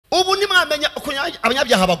ntimwamenya uko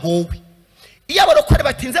abanyabyaha bagowe. Iyo abarokore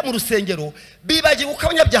batinze mu rusengero bibagiwe uko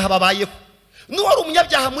abanyabyaha babayeho. N'uwari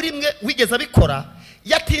umunyabyaha muri mwe wigeze abikora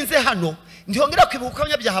yatinze hano ntihongera kwibuka uko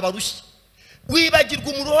abanyabyaha barushye.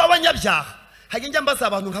 Wibagirwa umuruho w'abanyabyaha. Hagenda mbaza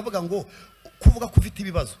abantu nkavuga ngo kuvuga ko ufite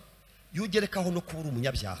ibibazo yugerekaho no kubura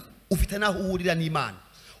umunyabyaha. Ufite naho uhurira n'Imana,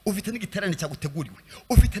 ufite n'igiterane cyaguteguriwe,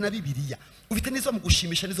 ufite na Bibiliya, ufite nizo mu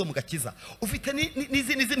gushimisha nizo mu gakiza, ufite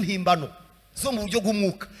n'izindi z'impimbano zo mu buryo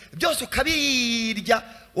bw'umwuka, byose ukabirya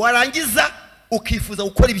warangiza ukifuza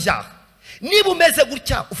gukora ibyaha. Niba umeze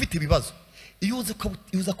gutya ufite ibibazo, iyo uza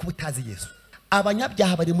kuba utazi Yesu,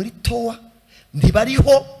 abanyabyaha bari muri towa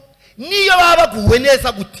ntibariho. Niyo baba baguwe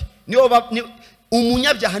neza gute,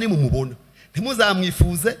 umunyabyaha ni mumubona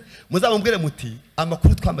ntimuzamwifuze, muzamubwire muti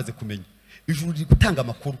amakuru twamaze kumenya, ijuru riri gutanga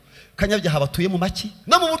amakuru. Kanyabyaha batuye mu maki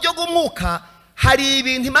no mu buryo bw'umwuka. Hari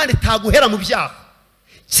ibintu Imana itaguhera mu byaha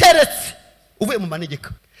keretse uvuye mu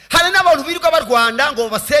manegeka. Hari n'abantu birirwa barwanda ngo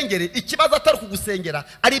basengere, ikibazo atari kugusengera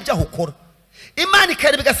ari ibyaha ukora. Imana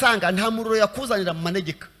ikareba igasanga nta muriro yakuzanira mu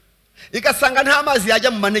manegeka, igasanga nta mazi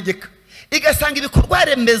yajya mu manegeka, igasanga ibikorwa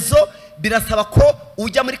remezo birasaba ko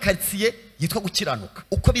ujya muri quartier yitwa gukiranuka.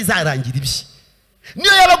 Uko bizarangira ibye,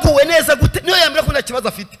 niyo yabaguwe neza gute, niyo yamira ko nta kibazo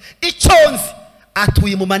afite, icyonzi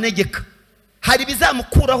atuye mu manegeka. Hari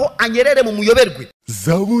bizamukuraho anyerere mu muyoberwe.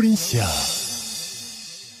 Zaburi nshya.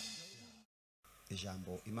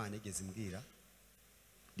 Ijambo Imana igeze imbwira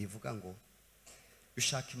rivuga ngo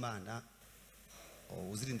ushaka Imana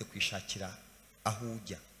uzirinde kwishakira aho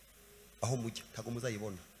ujya, aho mujya ntago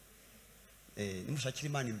muzayibona. Nimushakira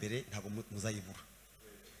Imana imbere ntago muzayibura.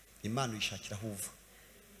 Imana uyishakira aho uva.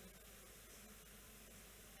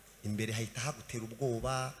 Imbere hahita hagutera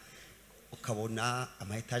ubwoba, ukabona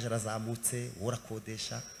ama-etaje arazamutse,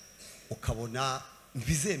 urakodesha, ukabona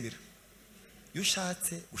ntibizemera. Iyo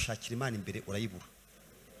ushatse gushakira Imana imbere urayibura.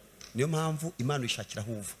 Niyo mpamvu Imana uyishakira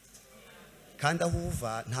aho uva, kandi aho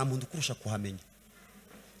uva nta muntu ukurusha kuhamenya,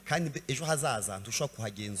 kandi ejo hazaza ntushobora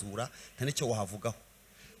kuhagenzura nta n'icyo wahavugaho.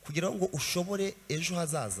 Kugira ngo ushobore ejo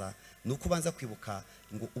hazaza nuko ubanza kwibuka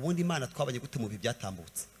ngo ubundi Imana twabanye gute mu bihe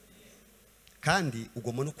byatambutse, kandi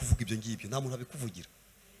ugomba no kuvuga ibyo ngibyo. Nta muntu abikuvugira,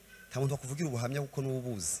 nta muntu wakuvugira ubuhamya kuko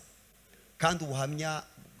n'ububuzi, kandi ubuhamya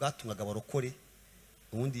bwatungaga abarokore.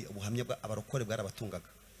 Ubundi ubuhamya abarokore bwarabatungaga.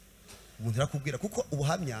 Umuntu arakubwira kuko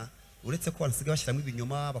ubuhamya uretse ko banasiga bashyiramo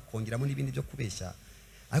ibinyoma bakongeramo n'ibindi byo kubeshya,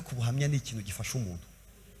 ariko ubuhamya ni ikintu gifasha umuntu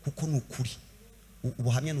kuko ni ukuri.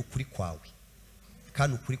 Ubuhamya ni ukuri kwawe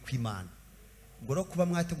kandi ukuri kw'Imana. Ubwo rero kuba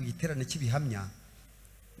mwateguye igiterane cy'ibihamya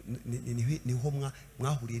niho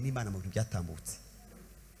mwahuriye n'Imana mu bihe byatambutse.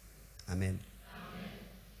 Amen.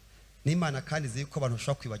 N'Imana kandi izi ko abantu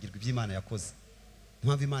bashobora kwibagirwa iby'Imana yakoze.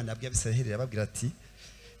 Mpamvu Imana yabwiye Abisiraheli irababwira ati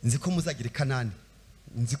nzi ko muzagira i Kanani,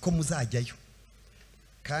 nzi ko muzajyayo.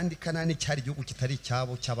 Kandi Kanani cyari igihugu kitari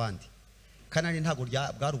icyabo cy'abandi. Kanani ntago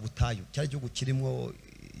bwari ubutayu, cyari igihugu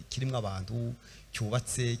kirimo abantu,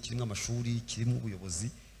 cyubatse, kirimo amashuri, kirimo ubuyobozi.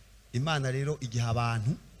 Imana rero igiha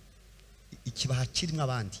abantu ikibaha kirimo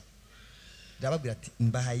abandi. Irababwira ati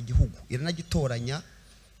mbahaye igihugu, iranagitoranya,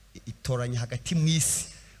 itoranya hagati mu isi.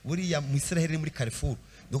 Buriya mu Isiraheli muri Carrefour,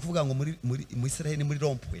 no kuvuga ngo mu Isiraheli muri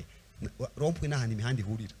rompwe n'ahantu imihanda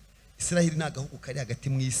ihurira. Isiraheli ni agahugu kari hagati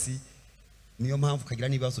mu isi. Niyo mpamvu kagira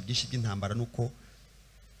n'ibibazo byinshi by'intambara, nuko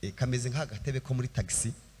kameze nk'agatebe ko muri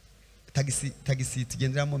tagisi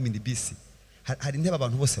tugenderamo minibisi. Hari intebe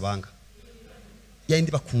abantu bose banga,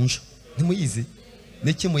 yindi bakunja, ntimuyizi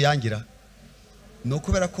n'iki muyangira. No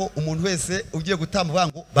kubera ko umuntu wese ugiye gutambuka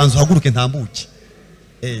ngo banza uhaguruke ntambuke.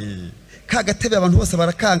 Ka gatebe abantu bose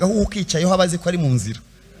barakanga, aho ukicayeho abazi ko ari mu nzira.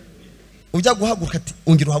 Ujya guhaguruka ati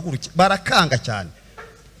ungira uhaguruke, barakanga cyane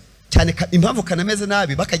cyane. Impamvu kanameze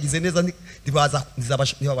nabi bakagize neza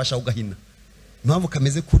ntibabasha kugahina. Impamvu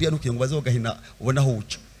kameze kuriya nuko ngo baze kugahina ubona aho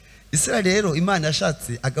uca. Isiraheli rero Imana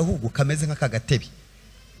yashatse agahugu kameze nk'aka gatebe.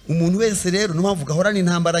 Umuntu wese rero no mpamvu gahorana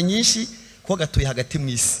intambara nyinshi ko gatuye hagati mu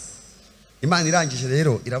isi. Imana irangije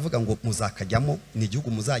rero iravuga ngo muzakajyamo, ni igihugu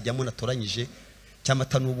muzajyamo natoranyije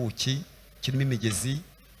cy'amata n'ubuki, kirimo imigezi,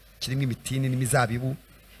 kirimo imitini n'imizabibu,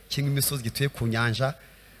 kirimo imisozi gituye ku nyanja.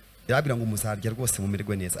 Irababwira ngo muzarya rwose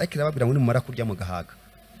mumererwe neza, ariko irababwira ngo nimumara kurya mugahaga.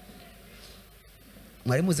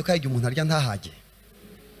 Mwari muzi ko igihe umuntu arya ntahage.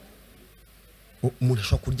 Umuntu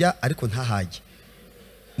ashobora kurya ariko ntahage,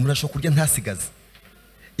 umuntu ashobora kurya ntasigaze.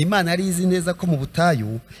 Imana yari izi neza ko mu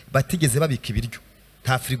butayu batigeze babika ibiryo,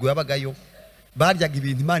 nta firigo yabagayo. Baryaga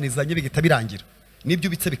ibintu Imana izanye bigita birangira, n'ibyo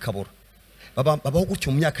bitse bikabora. Babaho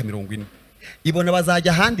gutyo mu myaka 40. Ibona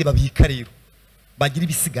bazajya ahandi babika rero, bagira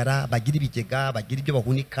ibisigara, bagira ibigega, bagira ibyo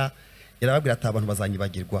bahunika. Irababwira ati abantu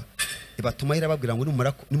bazanyibagirwa. Ibatuma irababwira ngo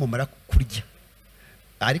nimumara kurya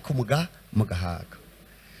ariko mugahaga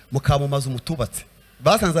mukamumaza umutubatse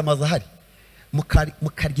basanze amazi ahari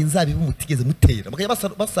mukarya inzabibu mutigeze mutera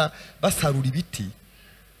bakajya basarura ibiti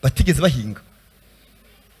batigeze bahinga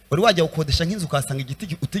wari wajya gukodesha nk'inzu ukasanga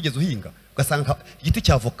igiti utigeze uhinga ugasanga igiti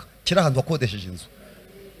cy'avoka kiri ahantu wakodesheje inzu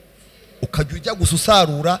ukajya ujya gusa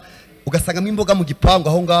usarura ugasangamo imboga mu gipangu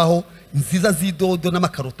aho ngaho nziza z'idodo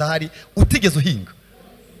n'amakarota ahari utigeze uhinga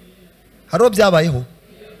hariho byabayeho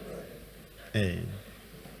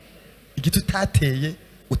igiti utateye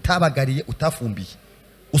utabagariye utafumbiye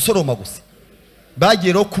usoroma gusa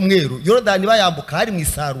bageraho ku mweru Yorodani bayambuka hari mu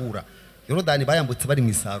isarura Yorodani bayambutse bari mu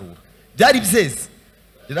isarura byari byeze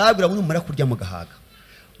rirabwira muri mumara kurya mugahaga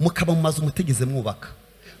mukaba mu mazu mutegeze mwubaka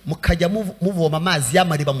mukajya muvoma amazi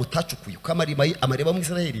y'amariba mutacukuye amariba mu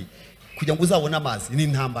Israeli kugira ngo uzabone amazi ni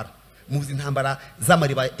intambara muzi intambara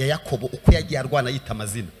z'amariba ya Yakobo uko yagiye arwana yita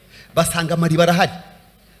amazina basanga amariba arahari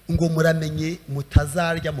ngo muramenye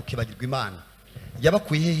mutazarya mukibagirwa Imana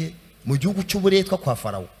yabakuye hehe mu gihugu cy'uburetwa kwa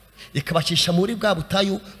Farawo ikabashisha muri bwa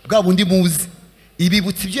butayu bwa bundi muzi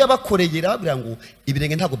ibibutsi byo yabakoreye rabira ngo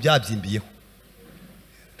ibirenge ntago byabyimbiyeho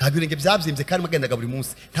ntago ibirenge byabyimbye kandi magendaga buri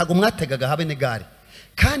munsi ntago mwategaga habe negare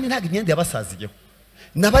kandi ntago imyenda yabasaziyeho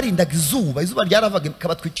nabarindaga izuba ryaravaga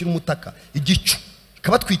kabatwikira umutaka igicu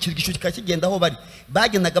kabatwikira igicu kikagenda aho bari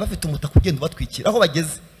bagendaga bafite umutaka ugenda batwikira aho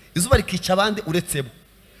bageze izuba rikica abandi uretsebo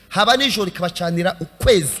haba nijoro ikabacanira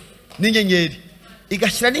ukwezi n'inyenyeri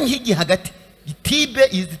igashyira n'inkigi hagati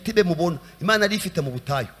itibe mubona Imana ari ifite mu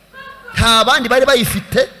butayu nta bandi bari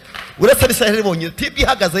bayifite uretse Abisirayeli bonyine tibe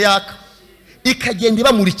ihagaze yaka ikagenda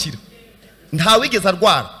ibamurikira nta wigeze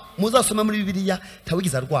arwara muzasoma muri Bibiliya nta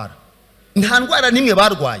wigeze arwara nta ndwara nimwe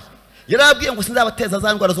barwaye yarabwiye ngo sinzabateza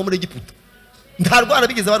za ndwara zo muri Egiputa nta ndwara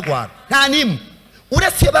bigeze barwara nta nimwe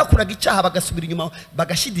uretse iyo bakuraga icyaha bagasubira inyuma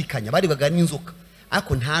bagashidikanya bari bagana inzoka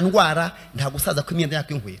ariko nta ndwara nta gusaza kw'imyenda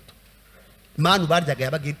yako inkweto manu baryaga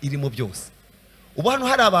yabaga irimo byose ubu hano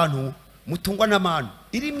hari abantu mutungwa n'amanu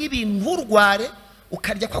irimo ibintu nturware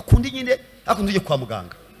ukarya kwa kundi nyine akundi uje kwa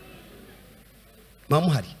muganga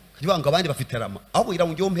mamuhari kujya abandi bafite rama aho ira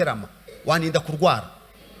ungiye umperama waninda kurwara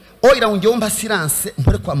ira ungiye umba silence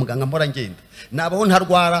mpore kwa muganga mpora ngenda nabaho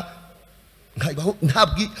ntarwara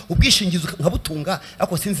ntabwi ubwishingizo nkabutunga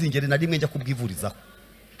ako sinzingere na rimwe njya kubwivurizaho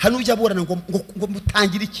hano ujya burana ngo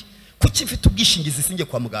mutangira iki kuki mfite ubwishingizi singe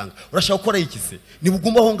kwa muganga urashaka gukora iki se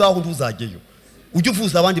nibuguma aho ngaho ntuzageyo ujye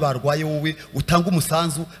uvuza abandi barwaye wowe utanga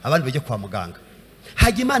umusanzu abandi bajye kwa muganga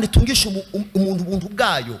hajya Imana itungisha umuntu ubuntu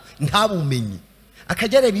bwayo ntabumenyi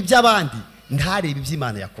akajya areba iby'abandi ntarebe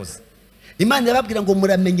iby'Imana yakoze Imana yababwira ngo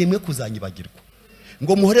muramenye mwe kuzanyibagirwa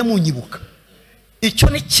ngo muhore munyibuka icyo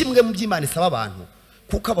ni kimwe mu by'Imana isaba abantu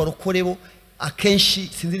kuko abarokore bo akenshi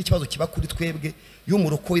sinzira ikibazo kiba kuri twebwe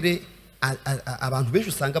y'umurokore abantu benshi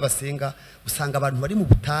usanga basenga usanga abantu bari mu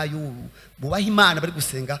butayu bubaha Imana bari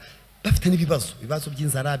gusenga bafite ibibazo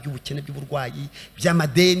by'inzara by'ubukene by'uburwayi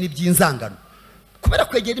by'amadeni by'inzangano kubera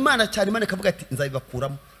kwegera Imana cyane Imana ikavuga ati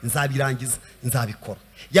nzabibakuramo nzabirangiza nzabikora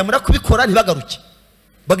yamura kubikora ntibagaruke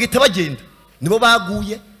bagita bagenda nibo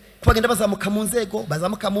baguye kubagenda bazamuka mu nzego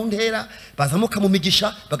bazamuka mu ntera bazamuka mu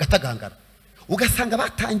migisha bagatagangara ugasanga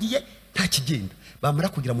batangiye nta kigenda bamara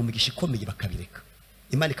kugira mu migisha ikomeye bakabireka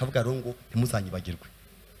Imana ikavuga rero ngo ntimuzanyibagirwe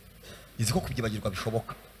izi ko kubyibagirwa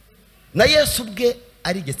bishoboka na Yesu ubwe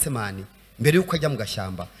ari Getsemani mbere yuko ajya mu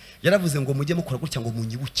gashyamba yaravuze ngo mujye mukora gutya ngo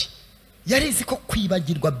munyibuke yarizi ko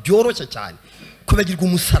kwibagirwa byoroshye cyane kwibagirwa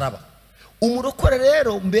umusaraba umurokore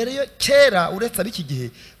rero mbere yo kera uretse abiki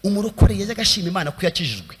gihe umurokore yajyaga ashima Imana ko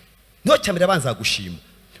yakijijwe niho cyambere abanza gushima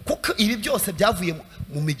kuko ibi byose byavuye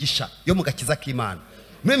mu migisha yo mu gakiza k'Imana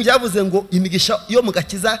mwe byavuze ngo imigisha yo mu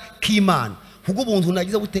gakiza k'Imana kuko ubuntu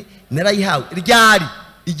nagize gute narayihawe ryari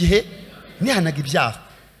igihe nihanaga ibyaha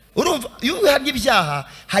urumva iyo wihanye ibyaha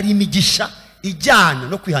hari imigisha ijyana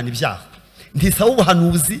no kwihana ibyaha ntisaba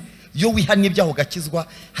ubuhanuzi iyo wihanye ibyaha ugakizwa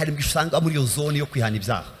hari imigisha usanga muri iyo zone yo kwihana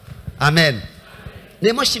ibyaha amen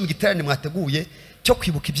nemo shimwe igiterane mwateguye cyo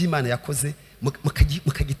kwibuka iby'Imana yakoze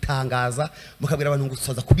mukagitangaza mukabwira abantu ngo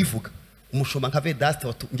usoza kubivuga umushoma nka Vedaste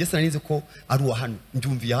nge sinanize ko ari uwa hano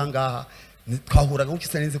njumviye ahangaha twahuraga ngo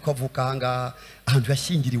sinanize ko avuka ahangaha ahantu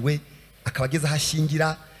yashyingiriwe akabageza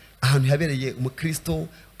hashingira ahantu yabereye umukristo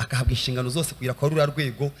akahabwa inshingano zose kugira ko rura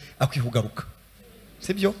rwego akwihugaruka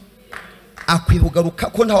sibyo akwihugaruka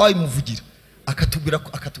ko nta wayimuvugira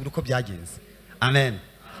akatubwira ko byagenze amen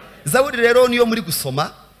Zaburi rero niyo muri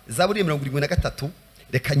gusoma Zaburi 73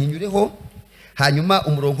 reka nyinyureho hanyuma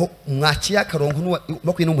umurongo mwakiya karongo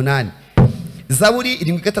 28 Zaburi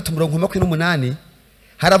 73:28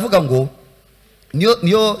 haravuga ngo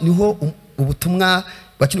niho ubutumwa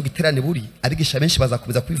bakino giterane buri abigisha benshi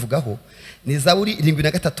bazakomeza kwivugaho ni Zaburi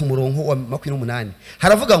 73 umurongo wa 28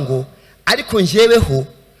 haravuga ngo ariko njeweho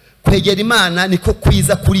kwegera Imana niko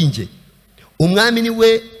kwiza kuri nje umwami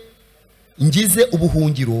niwe ngize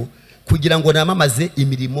ubuhungiro kugira ngo namamaze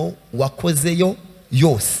imirimo wakozeyo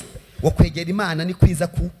yose wo kwegera Imana ni kwiza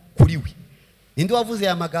kuri we ninde wavuze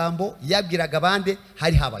ya magambo yabwiraga abande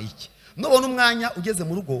hari habaye iki nubona umwanya ugeze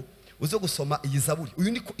mu rugo uzo gusoma iyi Zaburi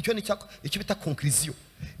uyu ni icyo bita conclusion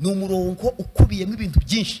ni umurongo ukubiyemo ibintu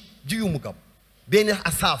byinshi by'uyu mugabo bene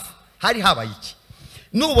Asafu hari habaye iki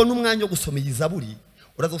nubona umwanya wo gusoma iyi Zaburi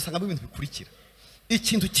urazosangamo ibintu bikurikira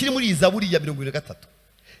ikintu kiri muri iyi Zaburi ya 23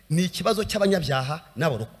 ni ikibazo cy'abanyabyaha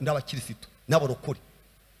n'abakirisitu n'abarokore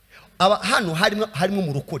hano harimo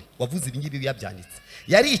umurokore wavuze ibingibi yabyanditse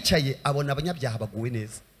yaricaye abona abanyabyaha baguwe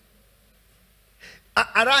neza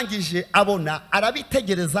arangije abona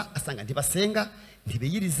arabitegereza asanga ntibasenga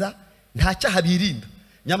ntibiyiriza nta cyaha birinda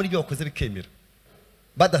nyamara ibyo bakoze bikemera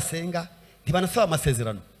badasenga ntibanasaba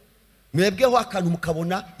amasezerano mwebweho akantu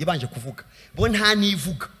mukabona ibanje kuvuga bo nta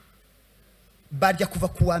nivuga barya kuva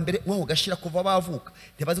kuwa mbere nko gashira kuva bavuka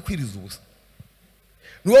ntibazi kwiriza ubusa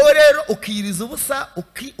wowe rero ukiriza ubusa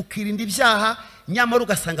ukirinda ibyaha nyamara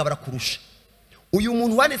ugasanga barakurusha uyu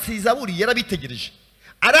muntu wanditse Zaburi yarabitegereje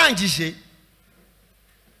arangije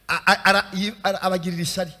abagirira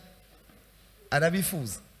ishyari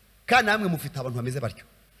arabifuza kandi namwe mufite abantu bameze batyo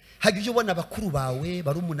hagiye ubona bakuru bawe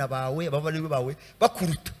barumuna bawe abavandimwe bawe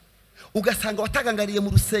bakuruta ugasanga watagangariye mu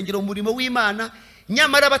rusengero umurimo w'Imana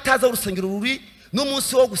nyamara bataza urusengero ruri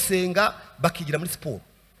n'umunsi wo gusenga bakigira muri siporo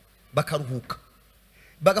bakaruhuka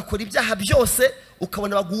bagakora ibyaha byose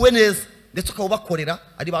ukabona baguwe neza ndetse ukabakorera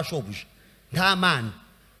ari bashobuje nta mana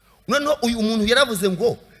noneho uyu muntu yaravuze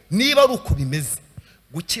ngo niba ari uko bimeze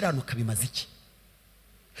gukiranuka bimaze iki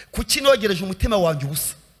kuki nogereje umutima wanjye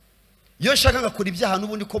ubusa iyo nshaka ngakora ibyaha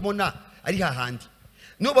n'ubundi ko mbona ari hahandi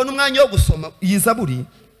nubona umwanya wo gusoma iyi Zaburi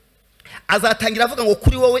azatangira avuga ngo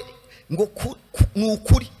kuri wowe ngo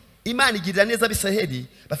nukuri Imana igirira neza abisaheli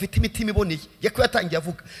bafite imitima iboneye yako yatangiye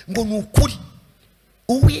avuga ngo nukuri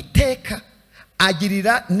Uwiteka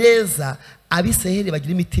agirira neza abisaheli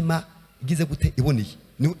bagira imitima igize gute iboneye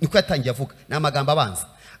niko yatangiye avuga n'amagambo abanza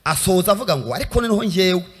asoza avuga ngo ariko noneho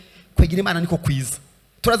ngewe kwegera Imana niko kwiza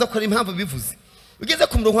turaza gukora impamvu bivuze ugeze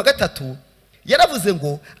ku murongo wa 3 yaravuze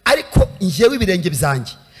ngo ariko ngewe ibirenge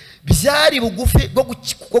byanjye byari bugufi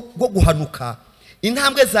bwo guhanuka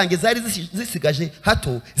intambwe zanjye zari zisigaje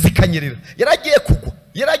hato zikanyerera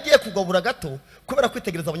yaragiye kugabura gato kubera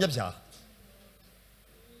kwitegereza abanyabyaha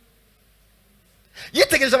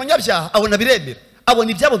yitegereje abanyabyaha abona biremera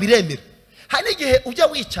abona ibyabo biremera hari igihe ujya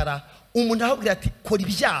wicara umuntu ahubwira ati kora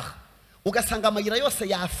ibyaha ugasanga amayira yose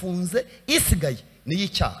yafunze isigaye ni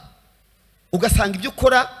y'icyaha ugasanga ibyo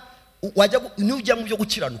ukora n'ujya mu byo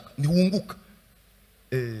gukiranuka ntiwunguka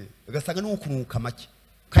ugasanga n'ukunuka make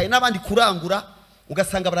kandi n'abandi kurangura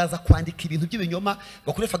ugasanga baraza kwandika ibintu by'ibinyoma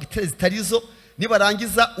bakore fagitire zitarizo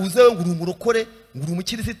nibarangiza uzewe ngo uri umurokore ngo uri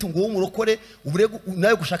umukirisitu ngo w'umurokore ubure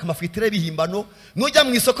nawe gushaka amafagitire bihimbano nujya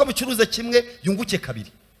mu isoko mucuruze kimwe yunguke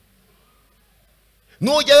kabiri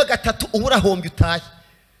nujyayo gatatu ubura hombye utaye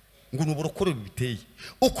ngo n'uburokore bibiteye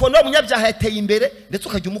uko no munyabyaha yateye imbere ndetse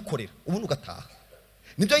ukajya umukorera ubundi ugataha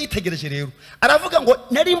nibyo yitegereje rero aravuga ngo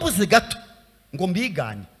nari mbuze gato ngo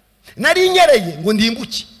mbigane nari nyereye ngo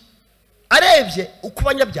ndimbuke arebye uko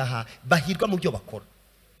abanyabyaha bahirwa mu byo bakora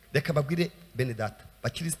reka babwire bene data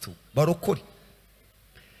bakristo barokore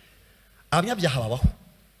abanyabyaha babaho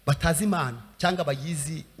batazi Imana cyangwa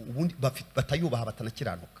bayizi ubundi batayubaha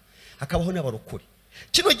batanakiranuka hakabaho n'abarokore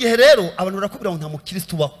kino gihe rero abantu barakubwira ngo nta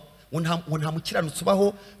mukristo ubaho ngo nta mukiranutsi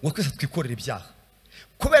ubaho ngo twese twikorera ibyaha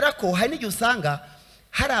kubera ko hari n'igihe usanga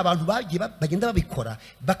hari abantu bagenda babikora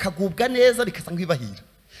bakagubwa neza bikasanga bibahira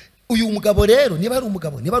uyu mugabo rero niba ari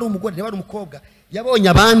umugabo niba ari umugore niba ari umukobwa yabonye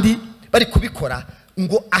abandi bari kubikora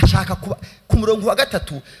ngo ashaka kuba ku murongo wa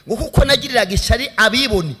 3 ngo kuko nagiriraga ishyari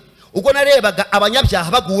abiboni ubwo narebaga abanyabyaha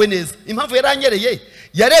baguwe neza impamvu yaranyereye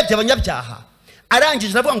yarebye abanyabyaha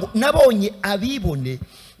arangije avuga ngo nabonye abibone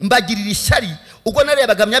mbagirira ishyari ubwo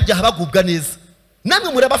narebaga abanyabyaha bagubwa neza namwe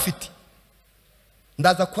murabafite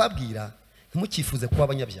ndaza kubabwira ntimukifuze kuba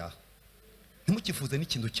abanyabyaha ntimukifuze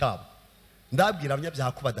n'ikintu cyabo ndabwira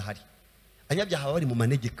abanyabyaha ko badahari abanyabyaha bari mu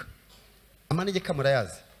manegeka amanegeka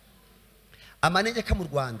murayazi amanegeka mu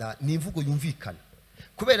Rwanda ni imvugo yumvikana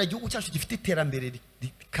kubera igihugu cyacu gifite iterambere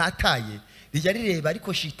rikataye rijya rireba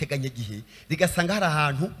ariko shiteganya gihe rigasanga hari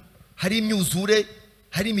ahantu hari imyuzure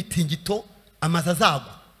hari imitingito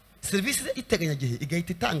amazazagwa serivisi iteganya gihe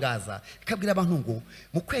igahita itangaza ikabwira abantu ngo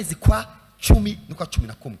mu kwezi kwa 10 n'ukwa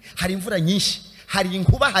 11 hari imvura nyinshi hari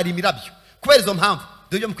inkuba hari imirabyo kubera izo mpamvu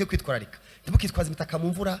dore mukwiye kwitwararika ntimukitwaze imitaka mu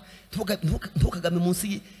mvura ntukagame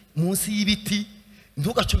munsi y'ibiti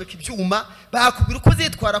ntugacomeka ibyuma bakubwira uko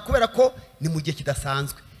uzitwara kubera ko ni mu gihe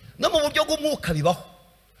kidasanzwe no mu buryo bw'umwuka bibaho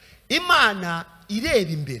Imana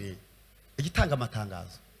ireba imbere igitanga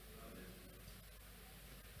amatangazo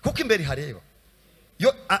kuko imbere hareba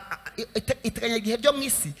yo iteganya igihe byo mu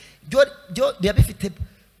isi byo biba bifite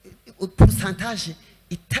pourcentage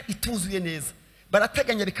ituzuye neza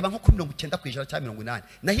barateganya bikaba nko ku 90% cyangwa 80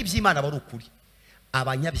 naho iby'Imana bari ukuri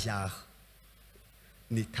abanyabyaha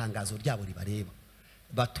ni itangazo ryabo ribareba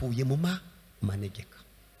batuye mu manegeka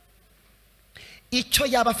icyo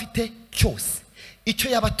yaba afite cyose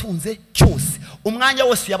icyo yabatunze cyose umwanya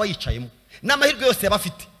wose yaba yicayemo n'amahirwe yose yaba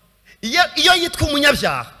afite iyo yitwa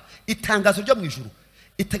umunyabyaha itangazo ryo mu ijuru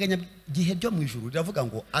iteganya gihe ryo mu ijuru riravuga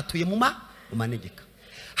ngo atuye mu manegeka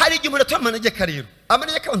hari igihe umuntu atuye mu manegeka rero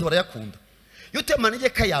amanegeka abantu barayakunda iyo utuye mu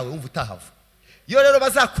manegeka yawe wumva utahava iyo rero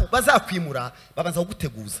bazakwimura babanza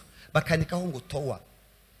kuguteguza bakanikaho ngo towa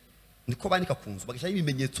niko banika ku nzu bagashyiraho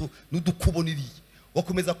ibimenyetso n'udukubo niriye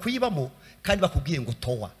wakomeza kuyibamo kandi bakubwiye ngo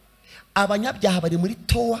towa abanyabyaha bari muri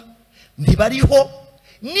towa ntibariho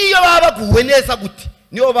niyo baba baguwe neza gute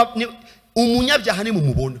umunyabyaha ni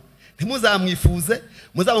mumubona ntimuzamwifuze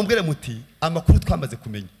muzamubwire muti amakuru twamaze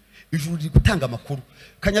kumenya ijuru riri gutanga amakuru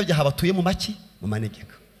kanyabyaha batuye mu maki mu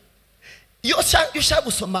manegeka iyo ushaka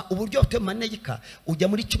gusoma uburyo batuye mu manegeka ujya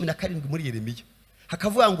muri 17 muri Yeremiya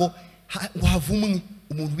hakavuga ngo havumwe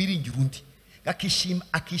umuntu wiringira undi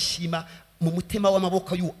akishima mu mutima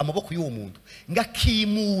w'amaboko y'uwo muntu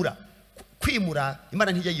ngakimura kwimura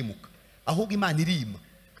Imana ntijya yimuka ahubwo Imana irima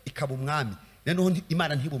ikaba umwami noneho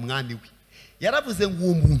Imana ntiba umwami we yaravuze ngo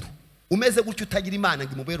uwo muntu umeze gutyo utagira Imana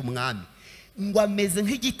ngo imubere umwami ngo ameze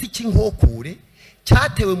nk'igiti cy'inkokore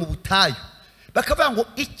cyatewe mu butayu bakavuga ngo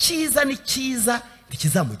icyiza ni cyiza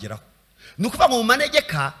ntikizamugeraho ni ukuvuga ngo mu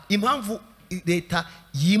manegeka impamvu leta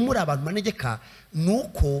yimura abantu manegeka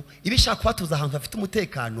nuko ibishaka kubatuza ahantu hafite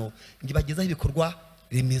umutekano ngibagezaho ibikorwa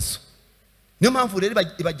remezo niyo mpamvu rero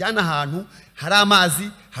ibajyana ahantu hari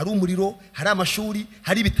amazi hari umuriro hari amashuri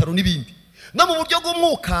hari ibitaro n'ibindi no mu buryo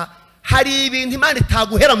bw'umwuka hari ibintu Imana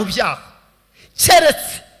itaguhera mu byaha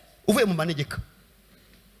keretse uvuye mu manegeka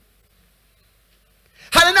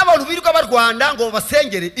hari n'abantu birirwa barwanda ngo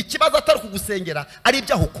basengere ikibazo atari kugusengera ari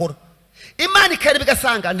ibyaha ukora Imana ikareba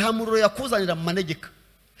igasanga nta muriro yakuzanira mu manegeka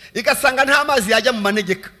igasanga nta mazi yajya mu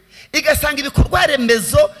manegeka igasanga ibikorwa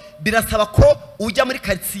remezo birasaba ko ujya muri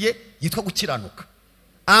quartier yitwa gukiranuka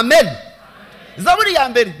amen Zaburi ya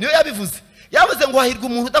mbere niyo yabivuze yavuze ngo hahirwa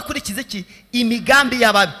umuntu udakurikiza iki imigambi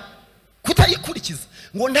y'ababi kutayikurikiza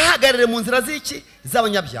ngo ndahagarare mu nzira z'iki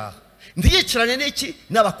z'abanyabyaha ndiyicirane n'iki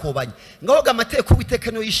n'abakobanyi ngaho amateko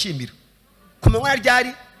witeka niyo yishimira kumenya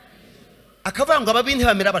ryari akavuga ngo ababi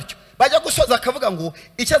ntibamera batyo bajya gusoza akavuga ngo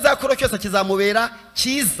icyo azakora cyose kizamubera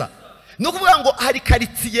cyiza no kuvuga ngo hari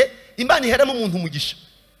quartier Imana iheramo umuntu umugisha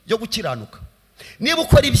yo gukiranuka niba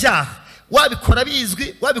ukora ibyaha wabikora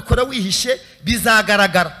bizwi wabikora wihishe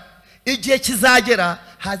bizagaragara igihe kizagera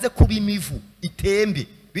haze kuba imivu itembe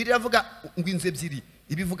biravuga ngo inzu ebyiri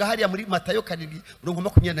ibivuga hariya muri Matayo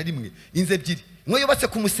 7:21 inzu ebyiri imwe yubatse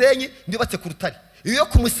ku musenyi indi yubatse ku rutare iyo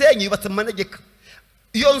ku musenyi yubatse mu manegeka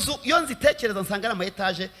iyo nzi tekereza nsanga ari ama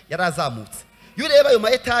etage yarazamutse iyo ureba ayo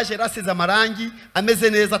ma etage yarasize amarangi ameze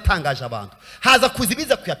neza atangaje abantu haza kuza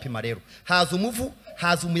ibiza kuyapima rero haza umuvu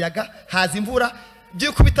haza umuyaga haza imvura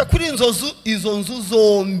byikubita kuri izo nzu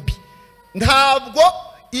zombi ntabwo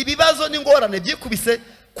ibibazo n'ingorane byikubise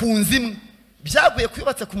ku nzimwe byaguye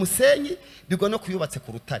kuyubatse ku musenyi bigwa no kuyubatse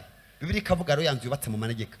ku rutare Bibiri kavuga rero yanzu yubatse mu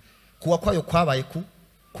manegeka kuwa kwayo kwabaye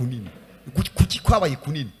kunini kuki kwabaye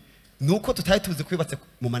kunini nuko tutaye tuzi kuyubatse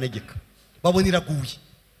mu manegeka babonira guye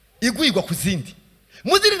igwigwa ku zindi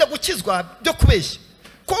muzirinde gukizwa byo kubeshya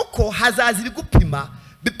koko hazaza ibigupima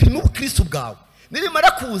bipima ubukristo bwawe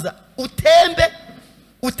nibimara kuza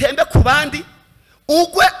utembe ku bandi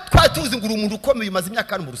ugwe twatuzi nguru umuntu ukomeye umaze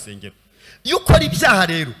imyaka mu rusengero iyo ukora ibyaha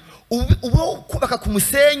rero ubu kubaka ku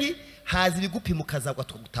musenyi haza ibigupima ukazagwa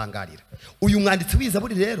tugutangarira uyu mwanditsi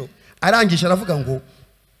w'Izaburi rero arangije aravuga ngo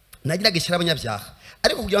nagiraga ishyira abanyabyaha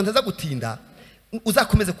ariko kugira ngo ntaza gutinda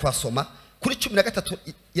uzakomeze kuhasoma kuri 13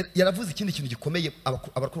 yaravuze ikindi kintu gikomeye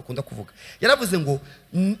abarakuru kunda kuvuga yaravuze ngo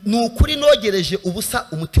nukuri nogereje ubusa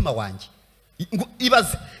umutima wanjye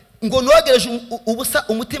ibaze ngo nogereje ubusa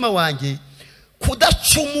umutima wanjye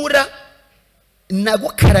kudacumura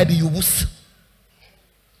nagukarabiye ubusa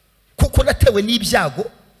kuko natewe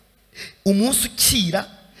n'ibyago umunsi ukira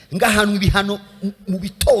ngahanwa ibihano mu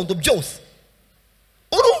bitondo byose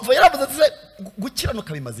urumva yaravuze ati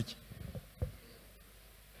gukiranuka bimaze iki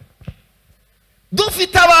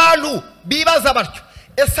dufite abantu bibaza batyo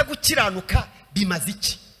ese gukiranuka bimaze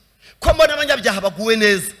iki ko mbona abanyabyaha baguwe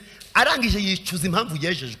neza arangije yicuza impamvu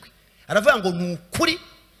yejejwe aravuga ngo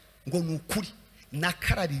ni ukuri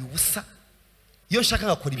nakarabiye ubusa iyo nshaka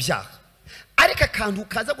ngakora ibyaha ariko akantu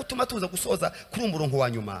kaza gutuma tuza gusoza kuri umurongo wa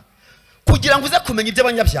nyuma kugira ngo uze kumenya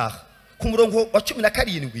iby'abanyabyaha ku murongo wa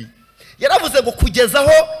 17 yaravuze ngo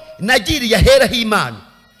kugezaho nagiriye aheraho Imana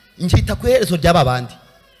ngita ku iherezo ry'aba bandi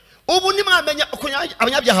ubu nimwamenya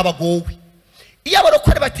abanyabyaha bagowe iyo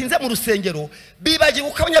abarokore batinze mu rusengero bibagiwe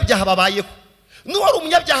uko abanyabyaha babayeho n'uwari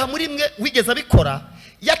umunyabyaha muri mwe wigeze abikora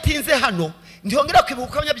yatinze hano ntihongera kwibuka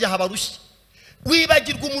uko abanyabyaha barushye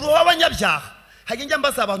wibagirwa umuruho w'abanyabyaha hagenge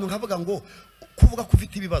mbaza abantu nkavuga ngo kuvuga ko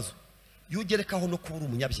ufite ibibazo yugerekaho no kubura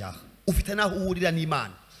umunyabyaha ufite naho uhurira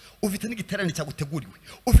n'Imana ufite n'igiterane cyaguteguriwe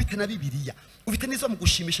ufite na Bibiliya ufite nizo mu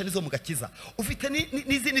gushimisha nizo mu gakiza ufite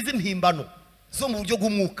n'izindi z'impimbano zo mu buryo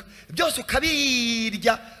bw'umwuka byose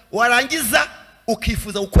ukabirya warangiza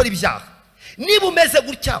ukifuza gukora ibyaha niba umeze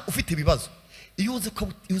gutya ufite ibibazo iyo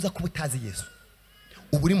uza kuba utazi Yesu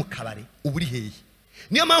ubu uri mu kabare ubu uri hehe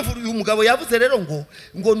niyo mpamvu uyu mugabo yavuze rero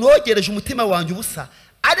ngo nogereje umutima wanjye ubusa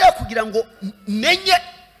ariyo kugira ngo menye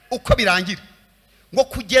uko birangira ngo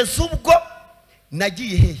kugeza ubwo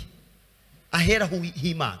nagiye hehe aheraho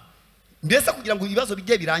Imana mbese kugira ngo ibibazo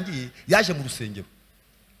bijye birangiye yaje mu rusengero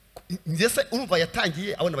mbese urumva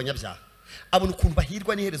yatangiye abona abanyabyaha abona ukuntu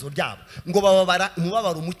bahirwa n'iherezo ryabo ngo bababara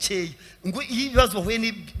umubabaro mukeya ngo ibibazo bahuye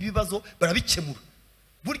n'ibibazo barabikemura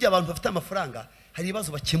burya abantu bafite amafaranga hari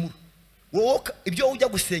ibibazo bakemura wowe ibyo ujya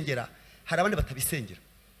gusengera hari abandi batabisengera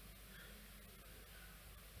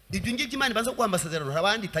ibyo ngibyo Imana ibanza guha amasezerano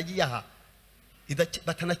abandi itagiye aha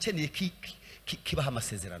batanakeneye kibaha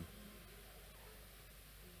amasezerano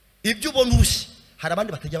ibyo ubona urushye hari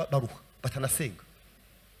abandi batajya baruha batanasenga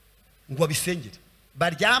ngo babisengere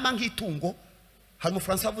baryama nk'itungo hari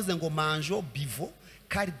umufaransa wavuze ngo manjo bivo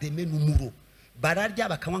kari deme numuro bararya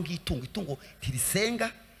bakanywa nk'itungo itungo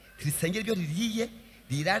tirisengera ibyo ririye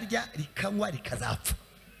rirarya rikanywa rikazapfa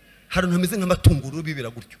hari ntameze nk'amatunguru bibira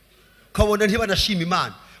gutyo ukabona ntibanashima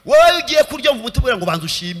Imana wowe ugiye kurya mu mutima ngo banze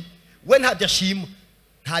ushime we ntabyo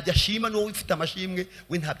ashima n'uwo ufite amashimwe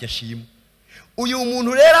we ntabyo ashima uyu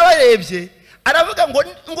muntu rero abarebye aravuga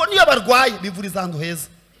ngo niyo barwaye bivuriza ahantu heza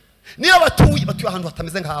niyo batuye ahantu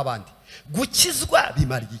hatameze nk'abandi gukizwa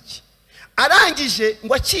bimara iki arangije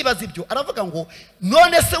ngo akibaza ibyo aravuga ngo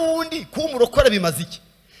none se wundi kuba umurokore bimaze iki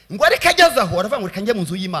ngo ariko ageze aho aravuga ngo reka njye mu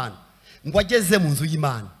nzu y'Imana ngo ageze mu nzu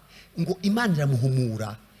y'Imana ngo Imana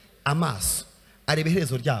iramuhumura amaso areba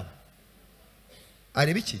iherezo ryabo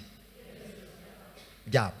areba iki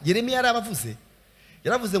byabo Yeremiya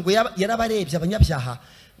yaravuze ngo yarabarebye abanyabyaha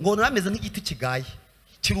ngo bameze nk'igiti kigaye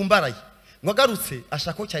kirumbaraye ngo agarutse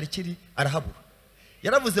ashaka ko cyari kiri arahabura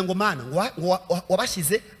yaravuze ngo Mana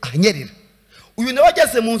wabashyize ahanyerera uyu nawe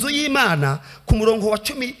ageze mu nzu y'Imana ku murongo wa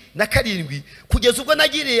 17 kugeza ubwo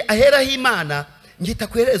nagiriye aheraho Imana ngita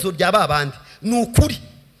ku iherezo rya babandi ni ukuri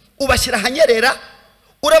ubashyira ahanyerera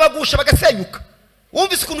urabagusha bagasenyuka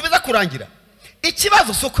wumvise ukuntu biza kurangira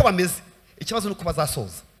ikibazo si uko bameze ikibazo ni uko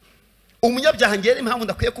bazasoza umunyabyaha ngera impamvu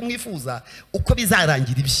ndakwiye kumwifuza uko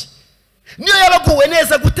bizarangira ibye niyo yabaguwe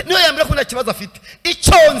neza gute niyo yambira ko nta kibazo afite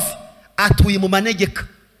icyonzi atuye mu manegeka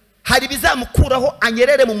hari bizamukuraho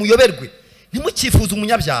anyerere mu muyoberwe ntimukifuze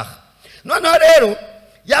umunyabyaha noneho rero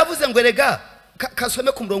yavuze ngo rega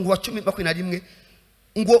kasome ku murongo wa 10:21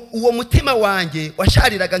 ngo uwo mutima wanjye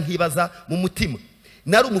washariraga nkibaza mu mutima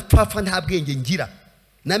nari umupfapfa nta bwenge ngira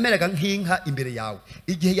nameraga nk'inka imbere yawe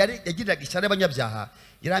igihe yagiriraga ishyari abanyabyaha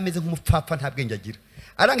yari ameze nk'umupfapfa nta bwenge agira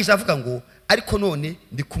arangije avuga ngo ariko none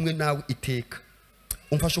ndi kumwe nawe iteka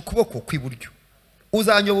umfashe ukuboko kw'iburyo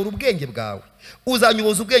uzanyobora ubwenge bwawe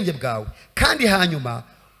uzanyoboza ubwenge bwawe kandi hanyuma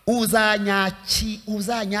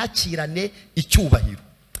uzanyakirane icyubahiro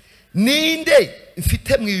ninde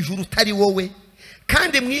mfite mu ijuru utari wowe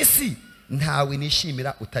kandi mu isi ntawe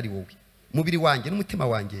nishimira utari wowe mubiri wanjye n'umutima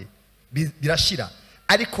wanjye birashira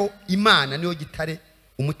ariko Imana niyo gitare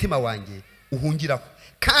umutima wanjye uhungiraho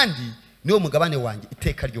kandi niyo mugabane wanjye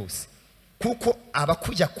iteka ryose kuko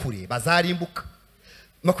abakujya kure bazarimbuka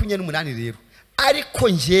 28 rero ariko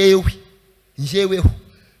njyeweho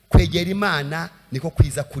kwegera Imana niko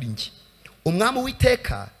kwiza kuri njye umwami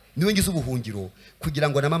w'iteka niwe ngize ubuhungiro kugira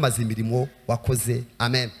ngo namamaze imirimo wakoze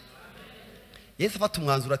amen Yesu afata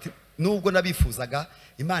umwanzuro ati nubwo nabifuzaga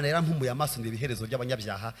Imana yarampumuye amaso ndeba iherezo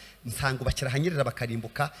ry'abanyabyaha nsanga bakira hanyerera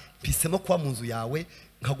bakarimbuka mpisemo kuba mu nzu yawe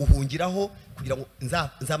nkaguhungiraho kugira ngo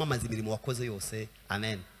nzamamaze imirimo wakoze yose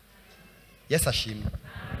amen Yesu ashimwe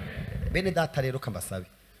bene data rero kambasabe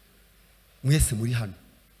mwese muri hano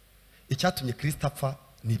icyatumye Kristo apfa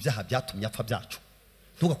ni ibyaha byatumye apfa byacu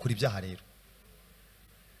ntugakora ibyaha rero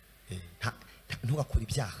ntugakora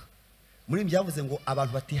ibyaha. Muri byavuze ngo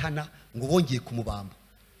abantu batihana ngo bongeye kumubamba.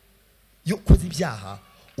 Iyo ukoze ibyaha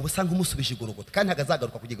ubusanga umusubije igorogota kandi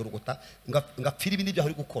ntagazagaruka kugigorogota ngapfira ibindi byaho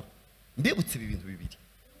uri gukora. Mbibutse ibi bintu bibiri.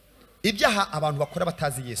 Ibyaha abantu bakora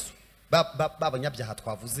batazi Yesu. Babanyabyaha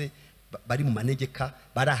twavuze bari mu manegeka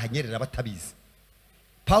barahanyerera batabizi.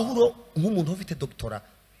 Paulo nk'umuntu ufite doctora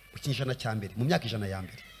mu kinyejana cya mbere mu myaka 100 ya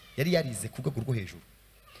mbere yari yarize ku rwego rwo hejuru.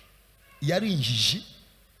 Yari injiji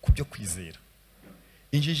ku byo kwizera.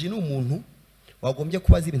 Injiji ni umuntu wagombye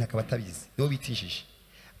kubaza ibintu akaba atabizi. Niwo bita injiji.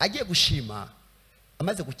 Agiye gushima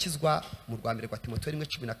amaze gukizwa mu Rwanda rwa Timoteyo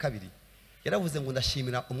 1:12 yaravuze ngo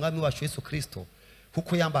ndashimira umwami wacu Yesu Kristo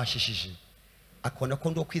kuko yambashishije akona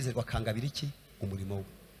ko ndo kwizerwa kangabira iki umurimo we.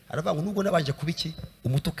 Aravuga ngo nubwo nabanje kuba iki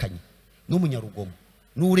umutukanyi n'umunyarugomo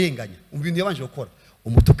n'urenganya ibintu yabanje gukora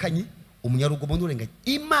umutukanyi umunyarugomo n'urenganya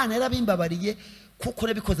Imana yarabimbabariye kuko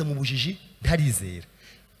nabikoze mu bujiji ntarizera.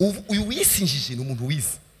 Uyu wisinjije ni umuntu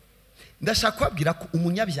wize. Ndashaka kubabwira ko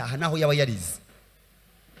umunyabyaha naho yaba yarize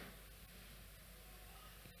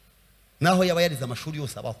amashuri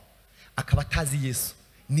yose abaho akaba atazi Yesu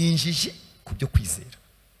ni injiji ku byo kwizera.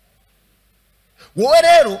 Wowe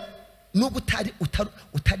rero nubwo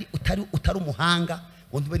utari umuhanga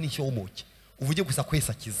ngo ntube n'icyo w'umuke uvuge gusa ko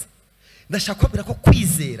Yesu akiza. Ndashaka kubabwira ko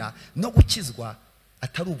kwizera no gukizwa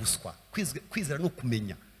atari ubuswa. Kwizera no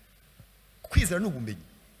kumenya. Kwizera no ubumenyi.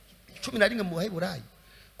 11 mu Baheburayo.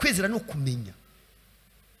 Kwizera no kumenya.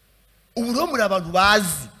 Ubu rero muri abantu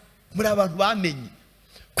bazi, muri abantu bamenye.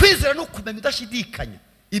 Kwizera no kumenya udashidikanya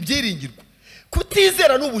ibyiringirwa.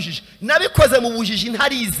 Kutizera n'ubujiji. Nabikoze mu bujiji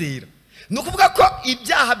ntarizera. Nukuvuga ko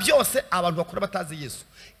ibyaha byose abantu bakora batazi Yesu.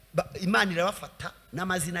 Imana irabafata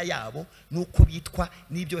n'amazina yabo nuko bitwa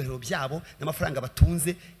n'ibyohero byabo n'amafaranga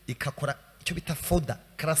batunze ikakora icyo bita foda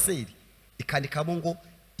karaseri ikandikamo ngo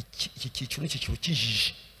iki cyiciro n'ikiciro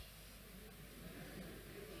cy'injiji.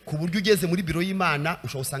 Ku buryo ugeze muri biro y'Imana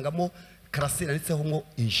ushobora usangamo karaseri nditseho ngo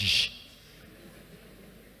injiji.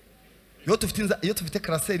 Iyo tufite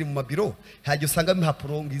karaseri mu mabiro hajye usangamo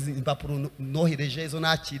impapuro nohereje izo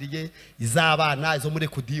nakiriye izabana izo muri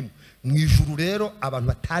ekodimu. Mu ijuru rero abantu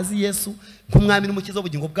batazi Yesu nk'umwami n'umukiza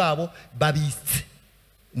w'ubugingo bwabo babitse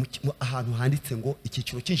ahantu handitse ngo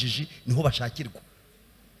icyiciro cy'injiji niho bashakirwa.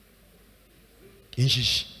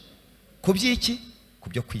 Injiji ku by'iki ku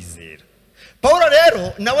byo kwizera. Paulo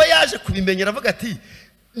rero nawe yaje kubimenyera avuga ati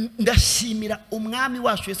ndashimira umwami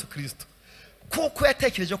wacu Yesu Kristo kuko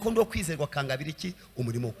yatekereje ko ndo kwizerwa kangabira iki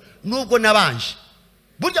umurimo. Nubwo nabanje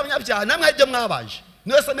burya abanyabyaha namwe ibyo mwabanje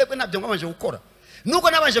niwe samebwe ntabyo mwabanje gukora.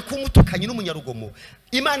 Nubwo nabanje kumutukanye n'umunyarugomo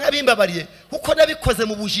Imana yabimbabariye kuko nabikoze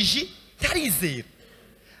mu bujiji tarizera.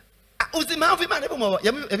 Uzi impamvu Imana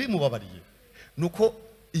yabimubabariye nuko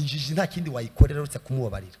injiji nta kindi wayikorera uretse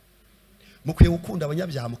kumubabarira. Mukwiye gukunda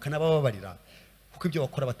abanyabyaha mukanabababarira kuko ibyo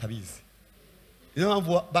bakora batabizi. Niyo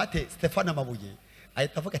mpamvu bate Stefano amabuye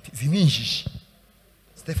ahita avuga ati zininjiji.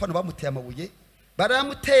 Stefano bamuteye amabuye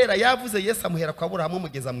baramutera yavuze Yesu amuhera kwa Aburahamu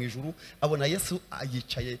mugeza mu ijuru abona Yesu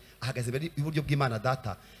yicaye ahagaze bari iburyo bw'Imana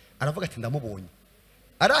data aravuga ati ndamubonye.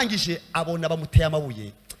 Arangije abona bamuteye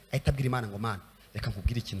amabuye ahita abwira Imana ngo Mana reka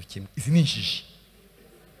nkubwire ikintu kimwe izi ninjiji.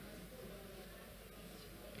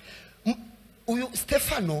 Uyu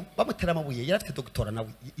Stefano bamutera amabuye yari afite doctora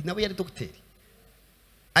nawe yari docteur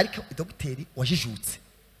ariko docteur wajijutse.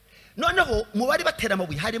 Noneho mu bari batera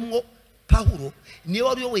amabuye harimo Paulo niwe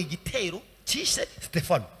wari uyoboye igitero cyishe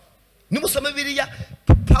Stefano. Nimusome Bibiliya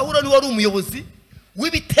Paulo niwe wari umuyobozi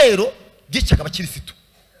w'ibitero byicaga abakirisitu.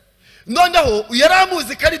 Noneho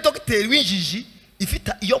yaramuzi kandi docteur w'injiji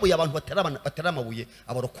ifita iyoboye abantu batera amabuye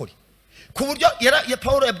abarokore. Ku buryo ya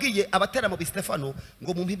Paulo yabwiye abatera amabuye Stefano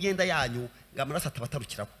ngo mumpe imyenda yanyu ngamaraso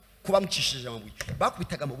atabatarukiraho kuba mucishije amabuye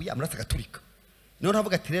bakubitaga amabuye amaraso agaturika. None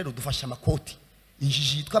avuga ati rero dufasha amakoti.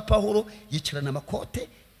 Injiji yitwa Paulo yicarana amakote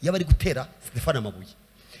yabari gutera Stefano amabuye.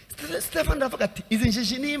 Stefano avuga ati izi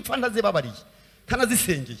njiji nimfa ndazibabariye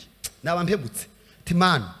ntanazisengeye nabampebutse ati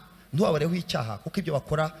Mana ntubabareho icyaha kuko ibyo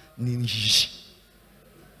bakora ni injiji.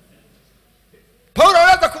 Paulo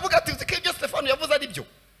araza kuvuga ati uzi ko ibyo Stefano yavuze ari byo.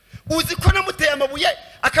 Uzi ko namuteye amabuye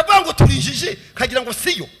akavuga ngo turi injiji kagira ngo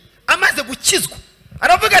siyo. Amaze gukizwa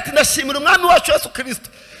aravuga ati ndashimira umwami wacu Yesu Kristo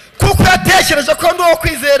kuko yatekereje ko ndo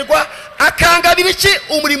kwizerwa akangabira iki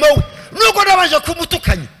umurimo we. Nubwo nabanje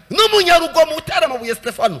kumutukanye n'umunyarugomo utera amabuye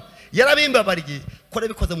Stefano yarabimbabariye ko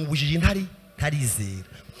nabikoze mu bujiji ntarizera.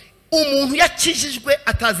 Umuntu yakijijwe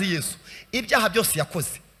atazi Yesu ibyaha byose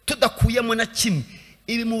yakoze tudakuyemo na kimwe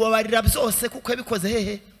ibimubabarira byose kuko yabikoze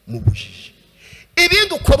hehe mu bujiji.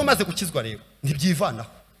 Ibindi ukora umaze gukizwa rero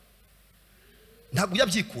ntibyivanaho ntabwo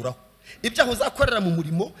yabyikuraho. ibyaha uzakorera mu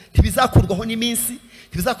murimo ntibizakurwaho n'iminsi,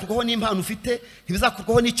 ntibizakurwaho n'impano ufite,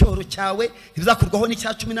 ntibizakurwaho n'icyoro cyawe, ntibizakurwaho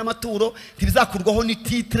n'icya 10 n'amaturo, ntibizakurwaho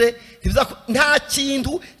n'ititre, nta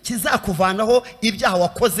kintu kizakuvanaho ibyaha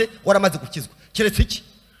wakoze waramaze gukizwa keretse iki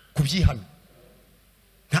kubyihana.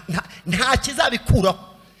 Nta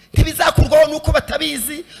kizabikuraho, ntibizakurwaho nuko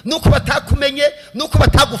batabizi, nuko batakumenye, nuko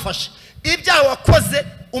batagufashe. Ibyaha wakoze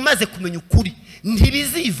umaze kumenya ukuri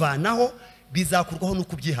ntibizivanaho, bizakurwaho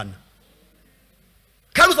nuko byihana.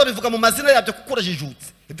 Kandi uzabivuga mu mazina yabyo kuko urajijutse,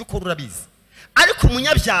 ibyo ukora urabizi. Ariko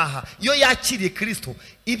umunyabyaha iyo yakiriye Kristo,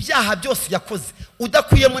 ibyaha byose yakoze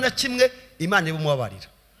udakuyemo na kimwe, Imana ibumubabarira.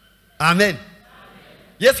 Amen.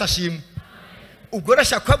 Yesu ashimwe. Ubwo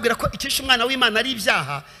rashaka kubabwira ko ikisha umwana w'Imana ari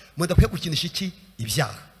ibyaha, mudakwiye gukinisha iki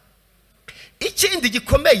ibyaha. Ikindi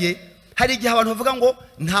gikomeye, hari igihe abantu bavuga ngo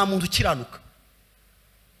nta muntu ukiranuka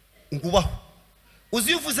ngubaho.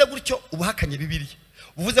 Uzi uvuze gutyo ubuhakanye Bibiliya,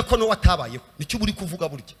 uvuze ko Nowa atabayeho, nicyo buri kuvuga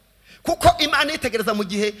burya. Kuko Imana itegereza mu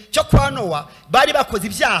gihe cyo kwa Nowa bari bakoze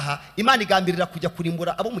ibyaha, Imana igambirira kujya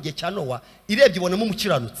kurimbura abo mu gihe cya Nowa, irebye ibonamo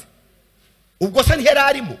umukiranutse. Ubwo se ntiyari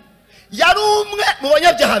arimo, yari umwe mu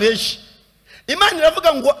banyabyaha benshi. Imana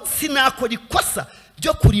iravuga ngo sinakora ikosa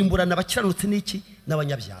ryo kurimburana abakiranutse n'iki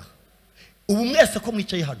n'abanyabyaha. Ubu mwese ko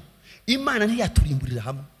mwicaye hano, Imana ntiyaturimburira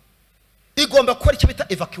hamwe, igomba gukora icyo bita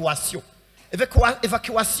evacuation.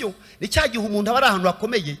 Evacuation ni cya gihe umuntu aba ari ahantu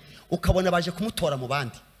hakomeye ukabona baje kumutora mu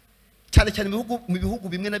bandi, cyane cyane mu bihugu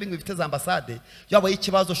bimwe na bimwe bifite za ambasade. Yabaye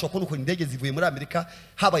ikibazo shoko nuko indege zivuye muri Amerika,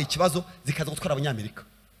 habaye ikibazo zikaza gutwara abanyamerika,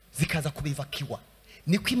 zikaza kubivakiwa.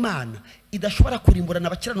 Niko Imana idashobora kurimburana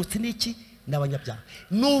abakiranutse n'iki n'abanyabyaha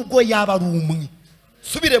nubwo yaba ari umwe.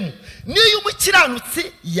 Subiremo, niyo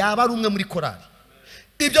umukiranutsi yaba ari umwe muri korali,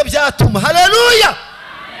 ibyo byatuma haleluya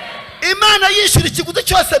Imana yishyura ikiguzi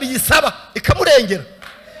cyose biyisaba ikamurengera.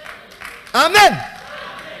 Amen.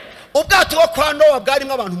 Ubwato bwo kwa Nowa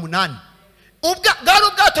bwarimo abantu 8. Bwari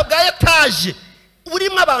ubwato bwa etaje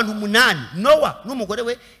burimo abantu 8, Nowa n'umugore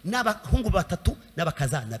we n'abahungu 3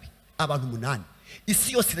 n'abakazana be, abantu 8.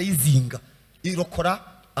 Isi yose irayizinga irokora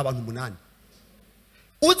abantu 8.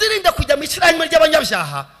 Uzirinda kujya mu ishyirahamwe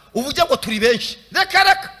ry'abanyabyaha uvuge ngo turi benshi,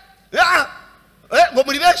 reka ngo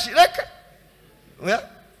muri benshi, reka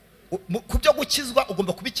kubyo gukizwa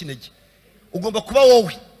ugomba kuba ikinege, ugomba kuba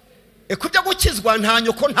wowe. Kubyo gukizwa nta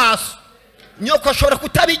nyoko ntaso, nyoko ashobora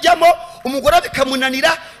kutabijyamo, umugore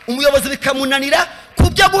bikamunanira, umuyobozi bikamunanira.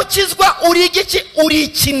 Kubyo gukizwa uri igiki, uri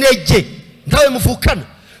ikinege, ntawe muvukana.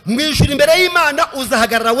 Mu ijuru imbere y'Imana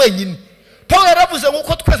uzahagarara wenyine. Paul yaravuze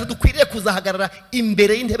ngo twese dukwiriye kuzahagarara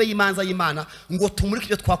imbere y'intebe y'imanza y'Imana ngo tumurike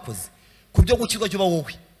ibyo twakoze. Kubyo gukizwa cyo ba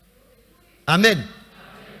wowe. Amen.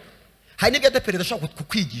 Hari n'ibyo adepereza ashaka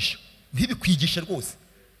kukwigisha, ntibikwigishe rwose.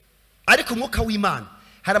 Ariko umwuka w'Imana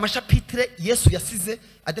hari amashapitire Yesu yasize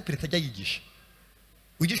adepereza ajya yigisha,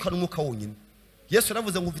 wigishwa n'umwuka wonyine. Yesu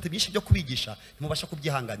yaravuze ngo ufite byinshi byo kubigisha ntimubasha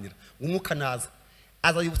kubyihanganira. Umwuka naza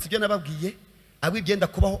azayibutsa ibyo nababwiye, abibyenda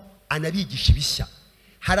kubaho anabigisha ibishya.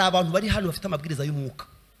 Hari abantu bari hano bafite amabwiriza y'umwuka,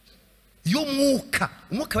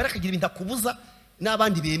 umwuka barakagira ibintu akubuza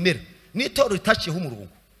n'abandi bemera, n'itoro ritaciyeho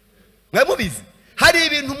umurongo. Mwe mubizi hari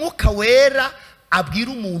ibintu umwuka wera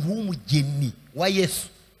abwira umuntu w'umugeni wa Yesu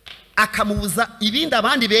akamubuza ibindi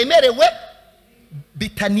abandi bemerewe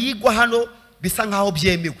bitanigwa hano bisa nkaho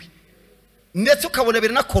byemewe, ndetse ukabona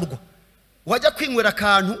biranakorwa. Wajya kwinywera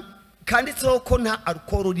akantu kanditseho ko nta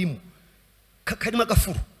alcohol urimo, karimo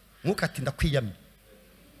agafuru, mwuka ati ndakwiyamye.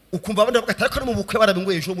 Ukumva abandi bavuga ati mu bukwe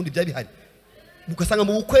barabingwe ejo bundi bya bihari, ugasanga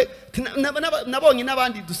mu bukwe nabonye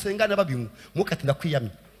n'abandi dusengana babinywa, mwuka ati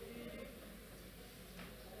ndakwiyamye.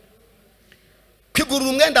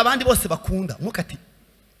 Kwigurira umwenda abandi bose bakunda, mwuka ati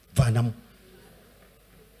vanamo.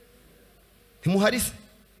 Ntimuharise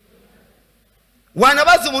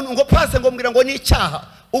wanabaza umuntu ngo pase ngo mbwira ngo ni icyaha,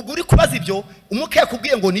 ubwo uri kubaza ibyo umwuka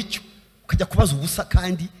yakubwiye ngo nicyo, ukajya kubaza ubusa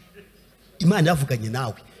kandi Imana yavuganye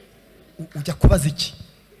nawe. Ujya kubaza iki?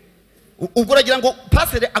 Ubwo uragira ngo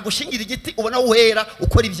pasere agushingira igiti ubona wera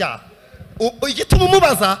ukora ibyaha. Igiti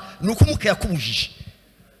umubaza nuko umwuka yakubujije.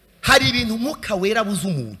 Hari ibintu umwuka wera buza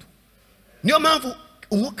umuntu. Niyo mpamvu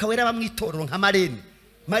umwuka wera bamwitorero nka marene.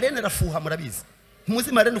 Marene arafuha, murabizi.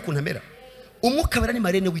 Ntimuzi marene ukuntu amera? Umwuka wera ni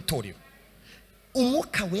marene w'itorero.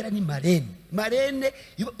 Umwuka wera ni marene. Marene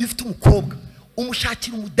ifite umukobwa,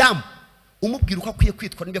 umushakira umudamu, umubwira uko akwiye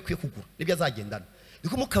kwitwa n'ibyo akwiye kugura, n'ibyo azagendana.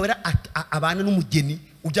 Niko umwuka wera abana n'umugeni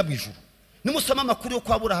ujya mu ijuru. Nimusoma amakuru yo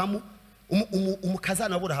kwa Aburahamu,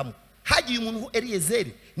 umukazana wa Aburahamu, hagiye umuntu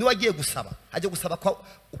Eliyezeri niwe agiye gusaba, ajya gusaba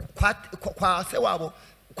kwa se wabo,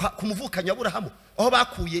 ku muvukanye wa Aburahamu, aho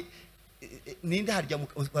bakuye ninde harya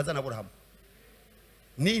umukazana wa Aburahamu?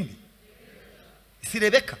 Ninde? Si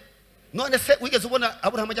Rebeka. none se wigeze ubona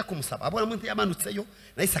Aburahamu ajya kumusaba? Aburahamu ntiyamanutseyo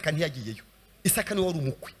na Isaka ntiyagiyeyo. Isaka ni wari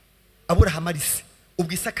umukwe, Aburahamu ari se,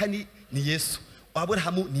 ubwo Isaka ni Yesu,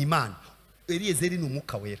 Aburahamu ni Imana, Eliyezeri ni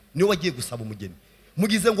umwuka wera, niwe wagiye gusaba umugeni.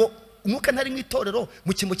 Mugize ngo umwuka ntari mu itorero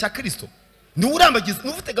mu cyimbo cya Kristo, ni urambagiza,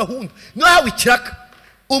 n'ufite gahunda, ni wawe ikiraka.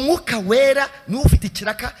 Umwuka wera ni ufite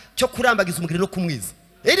ikiraka cyo kurambagiza umugeni no kumwiza.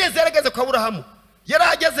 Eliyezeri ageze kwa Aburahamu,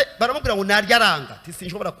 yarageze baramubwira ngo narya aranga, ati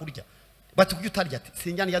sinshobora kurya. Bati kuki utarya? Ati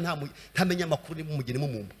sinjyana ntamenya amakuru ni mu mugeni mu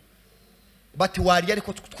mumba. Bati warya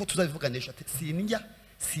ariko tuzabivuganisha. Ati sinjya,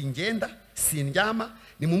 singenda, sindyama,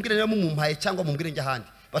 ni mumbwire niba mumumpaye cyangwa mumbwire njya handi.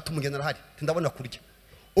 Bati umugeni arahari, ndabona kurya.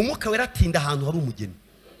 Umwuka wera atinda ahantu hari umugeni.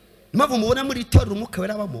 Impamvu mubona muri itorero umwuka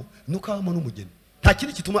wera abamo nuko abamo n'umugeni. Nta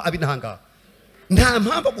kindi kituma abinahanga. Nta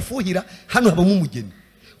mpamvu gufuhira hano habamo umugeni.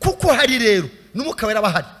 Kuko hari rero n'umwuka wera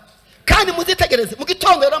bahari. Kandi muzitegereze mu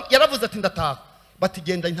gitondo yaravuze ati ndataha. Bati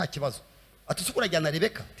genda nta kibazo. Ati sukura jyana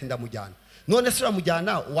Rebeka, ati ndamujyana. None se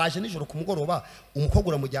uramujyana waje nijoro ku mugoroba, umukobwa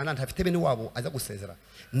uramujyana ntafite bene wabo aza gusezera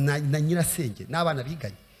na nyirasenge n'abana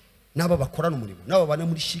biganye n'aba bakorana umurimo n'aba bana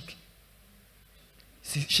muri shike.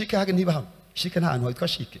 Shike hage ntiba hano, shike nta hantu hitwa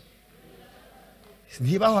shike,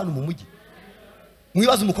 ntiba hano mu mujyi.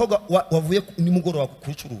 Mwibaza umukobwa wavuye nimugoroba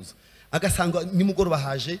kucuruza agasanga nimugoroba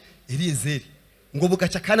haje Eliyezeri ngo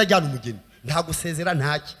bugacya kana ajyana umugeni, nta gusezera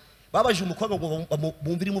ntaki. Babaje umukobwa ngo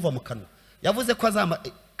bumvire muva mu kanwa, yavuze ko azama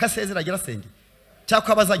kasezera agira senge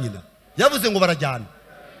cyakwa abaza nyina, yavuze ngo barajyana.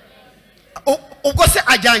 Ubwo se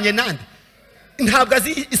ajyanye nande? Ntabwo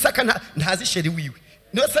azi Isaka, ntazi sheri wiwe.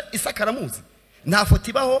 Nose Isaka aramuzi, nta foto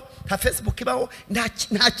ibaho, nta Facebook ibaho,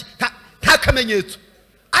 nta kamenyetso.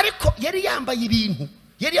 Ariko yari yambaye ibintu,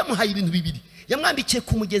 yari yamuhaye ibintu bibiri, yamwambikiye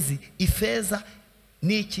ku mugezi ifeza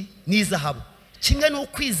n'iki n'izahabu, kimwe no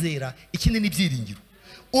kwizera, ikindi n'ibyiringiro.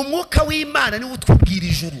 Umwuka w'Imana ni utwubwira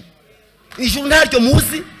ijuru. Ijuru ntaryo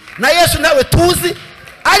muzi, na Yesu nawe tuzi,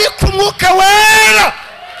 ariko umwuka wera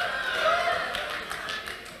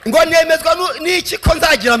ngo nemezwa n'iki ko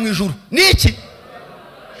nzagira mu ijuru. N'iki?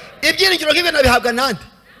 Ibyiringiro nk'ibi nabihabwa nande?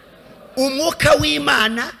 Umwuka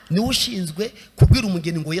w'Imana ni ushinzwe kubwira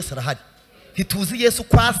umugeni ngo Yesu arahari. Ntituzi Yesu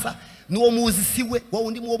kwasa, nuwo muzi siwe, wowe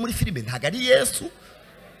undi muwo muri filime ntago ari Yesu.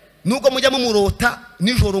 Nubwo mujya mumurota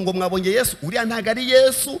nijoro ngo mwabonye Yesu, uriya ntago ari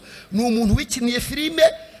Yesu, ni umuntu wikiniye filime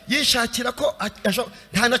yishakira ko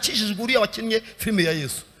nta nakijijwe uriya wakinnye filime ya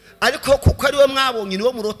Yesu. Ariko kuko ari we mwabonye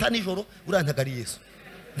niwo murota nijoro, uriya ntago ari Yesu.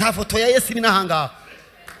 Nta foto ya Yesu iri nahangaha,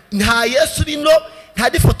 nta Yesu bino,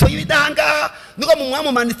 nta foto y'ibidahanga. Nubwo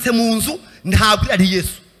mwamumanitse mu nzu ntabwo ari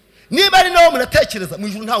Yesu. Niba ari nawo muratekereza mu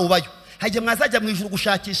ijuru ntawe ubayo, hajye mwazajya mu ijuru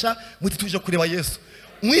gushakisha muti tuje kureba Yesu,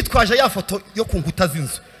 mwitwaje ya foto yo ku nkuta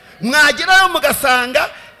z'inzu, mwagerayo mugasanga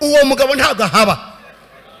uwo mugabo ntabwo haba.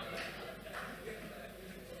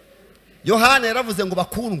 Yohana yaravuze ngo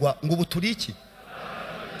bakundwa ngo buturiki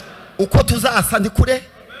uko tuzasa ndi kure,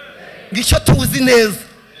 ngicyo tuzi neza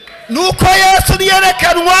nuko Yesu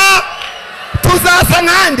niyerekanwa tuzasa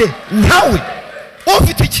nkande ntawe.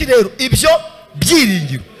 Ufite ikirero ibyo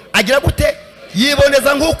byiringiro agira gute?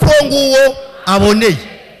 Yiboneza nk'uko nguwo aboneye.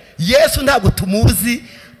 Yesu ntabwo tumuzi,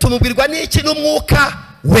 tumubwirwa n'iki? N'umwuka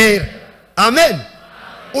wera. Amen.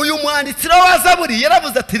 Uyu mwanditsi wa Zaburi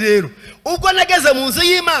yaravuze ati rero ubwo nageze mu nzu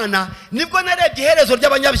y'Imana nibwo narebye iherezo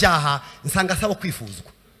ry'abanyabyaha nsanga asaba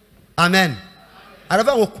kwifuzwa. Amen.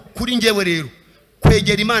 Aravuga ngo kuri ngewe rero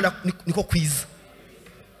kwegera Imana niko kwiza.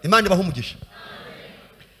 Imana ibahe umugisha.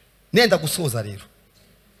 Nenda gusoza rero,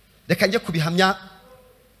 reka njye kubihamya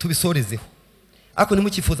tubisorezeho. Ariko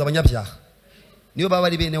ntimukifuza abanyabyaha, niyo baba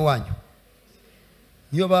ari bene wanyu,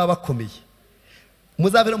 niyo baba bakomeye,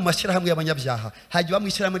 muzabere mu mashyirahamwe y'abanyabyaha. Hajya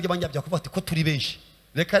bamwishyirahamwe ry'abanyabyaha kuvuga ati ko turi benshi.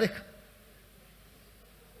 Reka reka,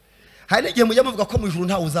 hari n'igihe mujya muvuga ko mu ijuru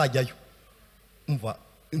ntawe uzajyayo. Umva,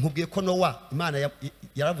 nkubwiye ko Nowa Imana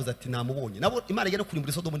yaravuze ati namubonye. Nabo Imana igenda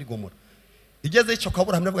kurimbura Sodomu n'Igomora. Igeze icyo kwa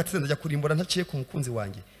Aburahamu avuga ati ndajya kurimbura ntaciye ku mukunzi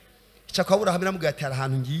wanjye. Icyo kwa Aburahamu aramubwira ati hari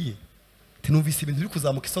ahantu ngiye, ati numvise ibintu biri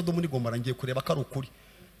kuzamuka Sodomu n'Igomora, ngiye kureba ko ari ukuri.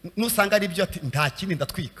 Nusanga ari ibyo ati nta kindi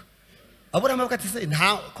ndatwika. Aburahamu avuga ati se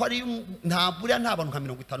nta ko ari nta buriya nta bantu nka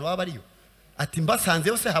 50 baba bariyo. Ati mbasanze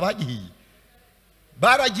yose haba hagiye.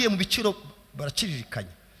 Baragiye mu biciro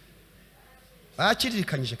baraciririkanya.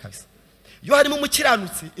 Baciririkanyije kabisa. Yo harimo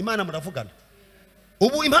umukiranutsi Imana muravugana.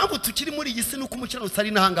 Ubu impamvu tukiri muri iyi si nuko umukiranutsi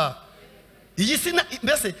ari nahangaha. Iyi si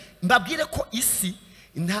mbese mbabwire ko isi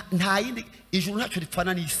nta yindi, ijuru ntacyo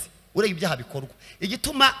ripfana n'isi. Urega ibyaha bikorwa.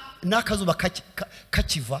 Igituma nakazuba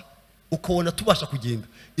kakiva ukabona tubasha kugenda.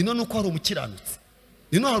 Ino nuko hari umukiranutsi.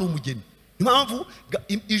 Ino hari umugeni. Impamvu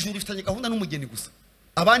ijuru rifitanye gahunda n'umugeni gusa.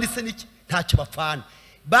 Abandi se niki ntacyo bapfana.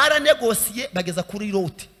 Baranegosiye bageza kuri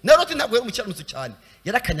Loti. Na Loti ntabwo yari umukiranutsi cyane.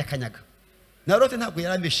 yarakanyakanyaga na Lote ntabwo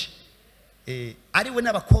yarameshe ari we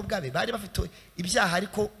n'abakobwa be bari bafite ibyaha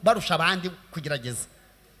ariko barusha abandi kugerageza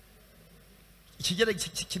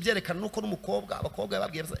kibyerekana nuko n'umukobwa abakobwa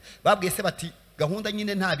babwiye se bati gahunda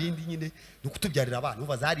nyine nta bindi nyine nukutubyarira abantu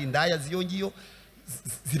uva zari indaya ziyongiyo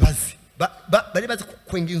zibaze bari bazi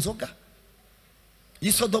kwenga inzoga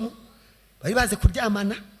y'Isodomu bari bazi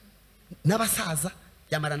kuryamana n'abasaza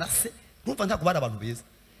yamara na se numva ntabwo bari abantu beza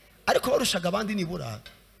ariko barushaga abandi nibura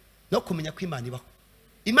no kumenya ko Imana ibaho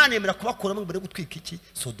Imana yemera kubakuramo mbere gutwika iki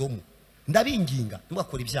Sodomu ndabinginga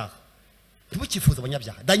ntibakora ibyaha ntibukifuza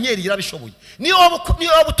abanyabyaha Daniel yarabishoboye niyo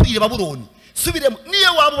waba utuyire Babuloni subiremo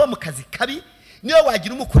niyo waba uba mu kazi kabi niyo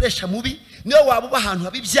wagira umukoresha mubi niyo waba uba ahantu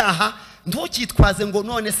haba ibyaha ntukitwaze ngo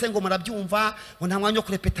none se ngo murabyumva ngo nta mwanya wo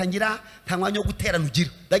kurepeta ngira nta mwanya wo guterana ugira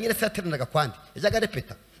Daniel se yateranaga kwandi yajaga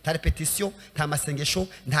repeta nta repetition nta masengesho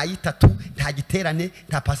nta yitatu nta giterane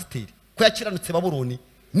nta pasiteri ko yakiranutse Babuloni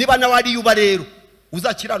niba nawe ari yuba rero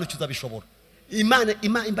uzakiranukiza bishobora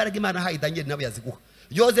imbaraga Imana hayi Daniel nawe yaziguha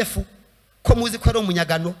Yosefu ko muzi ko ari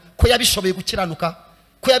umunyagano ko yabishoboye gukiranuka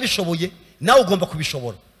ko yabishoboye nawe ugomba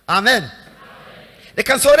kubishobora amen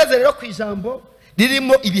reka nsoreze rero ku ijambo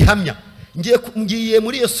ririmo ibihamya ngiye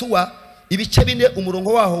muri Yosuwa ibice 4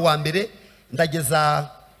 umurongo waho wa mbere ndageza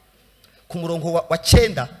ku murongo wa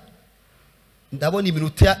 9 ndabona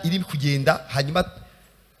iminota iri kugenda hanyuma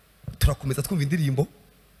turakomeza twumva indirimbo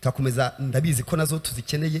turakomeza ndabizi ko nazo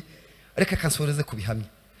tuzikeneye reka kansoreze ku bihamya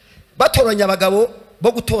batoranya abagabo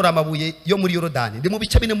bo gutora amabuye yo muri Yorodani ndi mu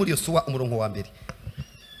bice 4 muri Yosuwa umurongo wa mbere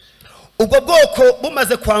ubwo bwoko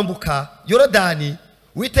bumaze kwambuka Yorodani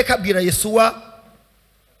Uwiteka abwira Yosuwa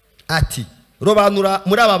ati robanura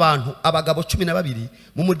muri aba bantu abagabo 12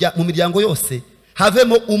 mu miryango yose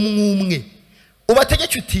havemo umwe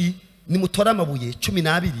ubategeke uti nimutora amabuye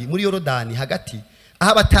 12 muri Yorodani hagati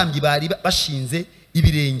aho abatambyi bari bashinze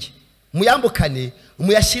ibirenge muyambukane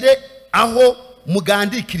muyashire aho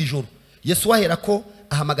mugandikira ijoro Yesu ahera ko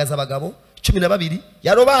ahamagaza abagabo 12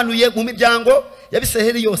 yarobanuye mu miryango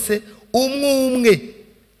y'Abisiraheli yose umwe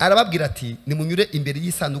arababwira ati nimunyure imbere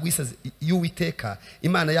y'isanduku y'Uwiteka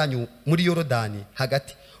Imana yanyu muri Yorodani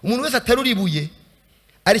hagati umuntu wese aterura ibuye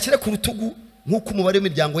arikire ku rutugu nk'uko umubare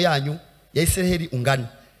w'imiryango yanyu ya Isiraheli ungana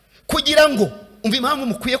kugira ngo umva impamvu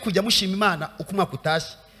mukwiye kujya mushima Imana uko umwaka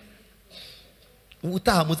utashye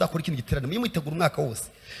utaha muzakora ikintu giterane mwitegura umwaka wose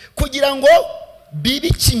kugira ngo bibe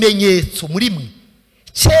ikimenyetso muri mwe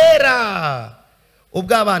kera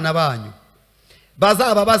ubwo abana banyu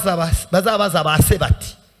bazabaza base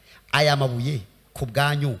bati aya mabuye ku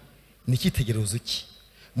bwanyu ni icyitegererezo ki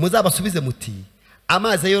muzabasubize muti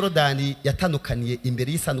amazi ya Yorodani yatandukaniye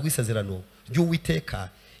imbere y'isanduku y'isezerano ry'Uwiteka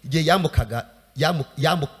igihe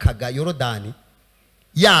yambukaga Yorodani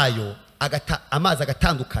yayo amazi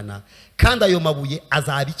agatandukana kandi ayo mabuye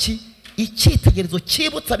azaba iki icyitegererezo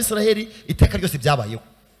cyibutsa Abisiraheli iteka ryose byabayeho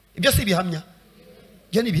ibyo si bihamya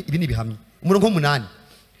ibi ni bihamya umurongo 8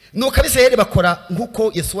 nuko Abisiraheli bakora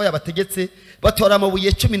nkuko Yesuwa yabategetse batora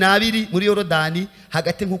amabuye 12 muri Yorodani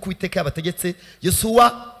hagati nkuko Uwiteka yabategetse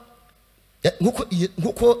Yesuwa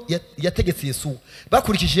nkuko yategetse Yesuwa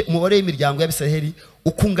bakurikije umubare w'imiryango y'Abisiraheli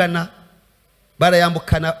ukungana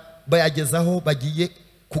barayambukana bayagezaho bagiye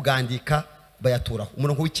kugandika bayaturaho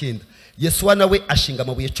umurongo w'9 Yesuwa nawe ashinga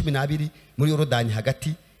amabuye 12 muri Yorodani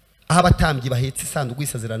hagati aho abatambyi bahetse isanduku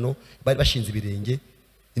y'isezerano bari bashinze ibirenge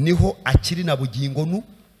niho akiri na bugingo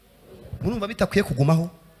murumva bitakwiye kugumaho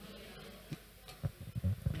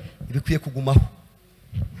bikwiye kugumaho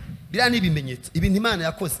bira ni ibimenyetso ibintu Imana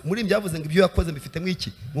yakoze muri byavuze ngo ibyo yakoze bifite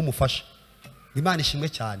mwiki nk'umufasha Imana ishimwe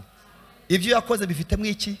cyane ibyo yakoze bifite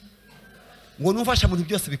mwiki ngo numfasha mu bintu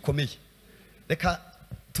byose bikomeye reka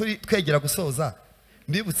turi twegera gusoza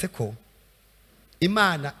mbibutse ko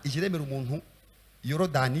Imana ijiremera umuntu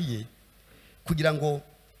Yorodani ye kugira ngo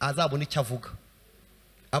azabone icyo avuga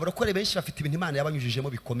abarokore benshi bafite ibintu Imana yabanyujijemo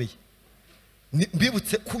bikomeye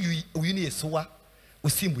mbibutse ko uyu ni Yesuwa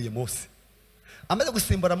usimbuye Mose amaze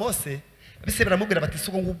gusimbura Mose bise baramubwira bati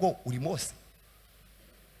suko ngubwo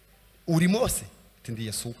uri Mose tindi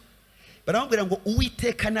Yesuwa baramubwira ngo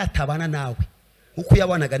Uwiteka natabana nawe uko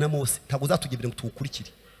yabanaga na Mose ntago uzatugebere ngo tukurikire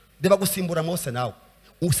deba gusimbura Mose nawe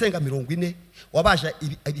usenga 40 wabaje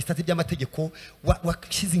ibisate by'amategeko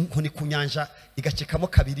wakize inkoni ku nyanja igacekamo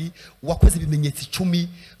kabiri wakoze ibimenyetso 10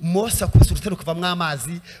 Mose akubise urutero kuva mu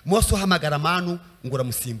amazi Mose uhamagara manu ngo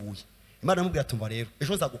uramusimbuye Imana amubwira tumva rero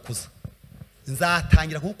ejo nzagukuza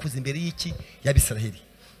nzatangira kugukuza imbere y'iki y'Abisiraheli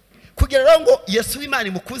kugira rero ngo Yesu Imana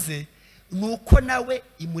imukuze nuko nawe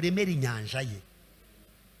imuremera inyanja ye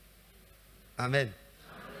amen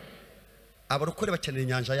abarokore bakenera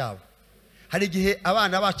inyanja yabo hari igihe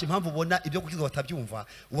abana bacu impamvu ubona ibyo gukizwa batabyumva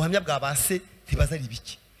ubuhamya bwa base ntibaza ari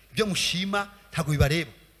biki ibyo mushima ntago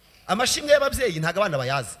bibareba amashimwe y'ababyeyi ntago abana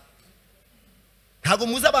bayazi ntago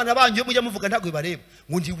muzi abana banyu iyo mujya muvuga ntago bibareba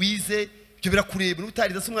ngo ndi wize ibyo birakureba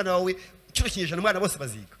n'utariza se umwana wawe kiro kinyejana umwana bose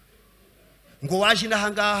baziga ngo waje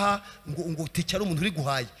nahangaha ngo ticyara umuntu uri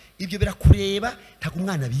guhaye ibyo birakureba ntago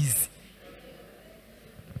umwana bizi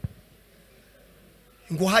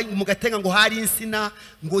ngo mugatenga ngo hari insina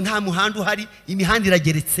ngo nta muhanda uhari imihanda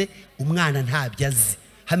irageretse umwana ntabyazi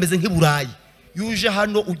hameze nk'iburayi yuje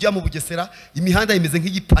hano ujya mu Bugesera imihanda imeze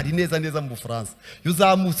nk'igipari neza neza mu Bufaransa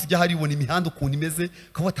yuzamutse ujya hari ubona imihanda ukuntu imeze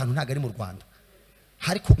kabo batanu ntago ari mu Rwanda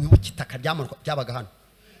hariko mwibuka itaka ryabaga hano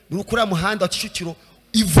n'ukura muhanda wa Kicukiro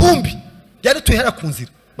ivumbi yari tuhera ku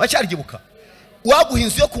nzira bacyari gibuka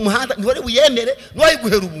waguhinze yo ku muhanda ni wari buyemere n'wayi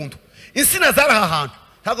guhera ubuntu insina zaraha hantu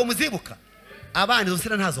ntago muzibuka abana izo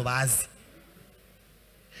nsina ntazo bazi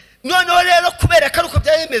none rero kubera karuko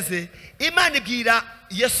byayemeze Imana ibwira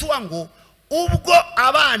Yesuwa ngo ubwo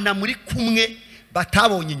abana muri kumwe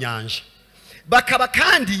batabonye inyanja bakaba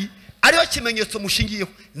kandi ariyo kimenyetso mushingiyeho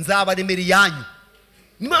nzabaremera yanyu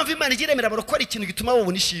nimpamvu Imana igiremera abarokora ikintu gituma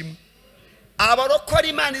babona ishimwe abarokora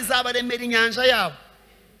Imana izabaremera inyanja yabo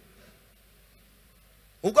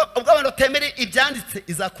ubwo abantu batemere ibyanditse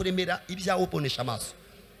izakuremera ibyawo ubonesha amaso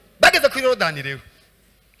bageze kuri Yorodani rero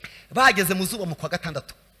bahageze mu zuba mu kwa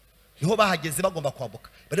gatandatu niho bahageze bagomba kwambuka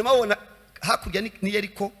barimo babona hakurya ni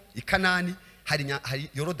Yeriko ikanani hari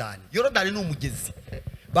Yorodani ni umugezi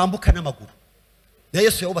bambuka n'amaguru na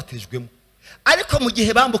Yesu yawubatijwemo ariko mu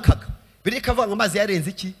gihe bambukaga birika avuga amazi yarenze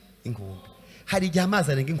iki ingombe hari igihe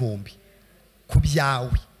amazi arenga ingombe ku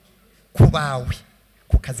byawe ku bawe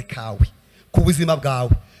ku kazi kawe ku buzima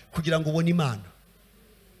bwawe kugira ngo ubone Imana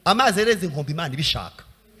amazi yarenze ingombe Imana ibishaka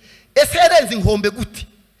ese yarenze ingombe gute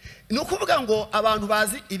ni ukuvuga ngo abantu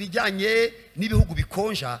bazi ibijyanye n'ibihugu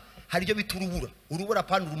bikonja hari ibyo bita urubura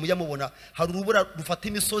pani urumuya mubona hari urubura rufata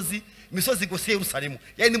imisozi gose Yerusalemu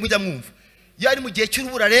yani mujya mwumva yari mu gihe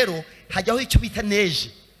cy'urubura rero hajyaho icyo bita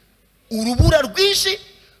neje urubura rwinshi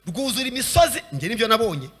rwuzura imisozi nge nibyo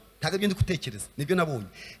nabonye ntago byo ndi gutekereza nibyo nabonye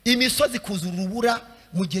imisozi kuzura urubura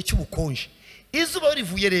mu gihe cy'ubukonje izuba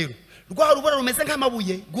rivuye rero rwa rubura rumeze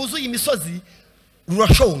nk'amabuye rwuzuye imisozi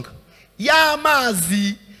rurashonga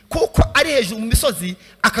y'amazi kuko ari hejuru mu misozi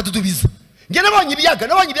akadudubiza nge nabonye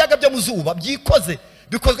ibiyaga byo mu zuba byikoze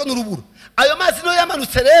bikozwe n'urubura ayo mazi no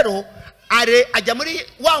yamanutse rero ajya muri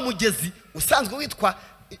wa mugezi usanzwe witwa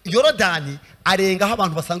Yorodani arenga aho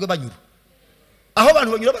abantu basanzwe banyura aho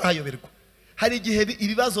abantu banyura barahayoberwa hari igihe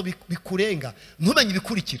ibibazo bikurenga ntumenye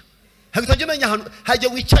ibikurikira hagitaje umenya ahantu hajye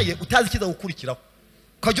wicaye utazi kiza gukurikiraho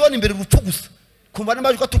kajyona imbere urupfu gusa kumva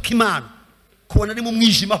n'amajwi atuka Imana kubona ari mu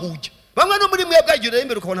mwijima hujya bamwe no muri mwe bwagirira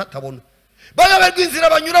imbere ukabona hatabona bayoberwa inzira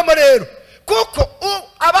banyuramo rero kuko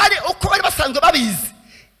abari uko bari basanzwe babizi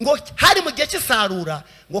ngo hari mu gihe cy'isarura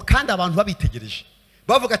ngo kandi abantu babitegereje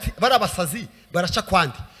bavuga ati barabasazi baraca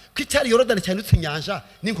kwandi ko icyari Yorodani cyandutse inyanja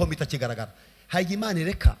n'inkombe itakigaragara hari Imana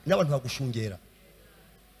ireka n'abantu bagushungera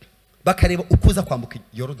bakareba ukuza kwambuka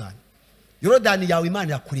Yorodani yawe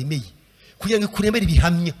Imana yakuremeye kugira ngo ikuremere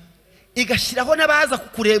ibihamya igashiraho n'abaza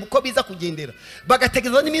kukureba uko biza kugendera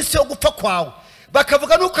bagategereza n'iminsi yo gupfa kwawe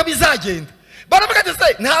bakavuga nuko bizagenda baravuga ati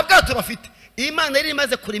nta bwato bafite Imana yari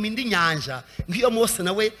imaze kurema indi nyanja nk'iyo Mose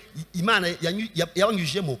nawe Imana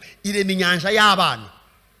yabanyujemo irema inyanja y'abana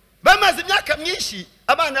bamaze imyaka myinshi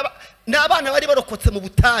abana bari barokotse mu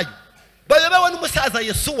butayu bayobewe n'umusaza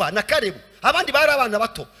Yesuwa na Karebu abandi bari abana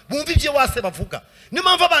bato bumva ibyo wase bavuga niyo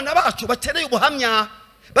mpamvu abana bacu bakeneye ubuhamya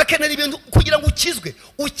bakenera ibintu kugira ngo ukizwe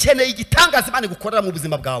ukeneye igitangaza Imana gukorera mu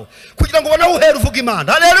buzima bwawe kugira ngo ubone uhera uvuga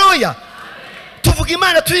Imana haleluya tuvuga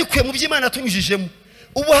Imana tuyikuye mu by'Imana tunyujijemo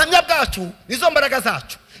ubuhamya bwacu nizo mbaraga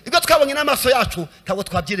zacu ibyo twabonye n'amaso yacu ntabwo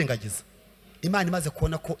twabyirengagiza Imana imaze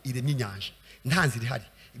kubona ko iremye inyanja nta nzira ihari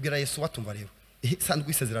ibwira Yesu watumva rero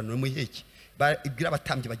isanzwe isezerano mu iheki ibwira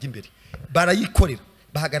abatambyi bajya imbere barayikorera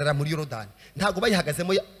bahagarara muri Yorodani ntago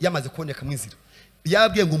bayihagazemo yamaze kuboneka mu inzira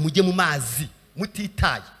yababwiye ngo mujye mu mazi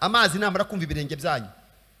mutitaye amazi namara kumva ibirenge byanyu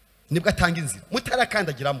nibwo atanga inzira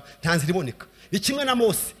mutarakandagiramo nta nzira iboneka ni kimwe na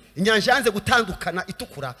Mose inyanja yanze gutandukana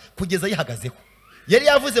itukura kugeza yihagazeho yari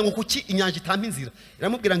yavuze ngo kuki inyanja itamba inzira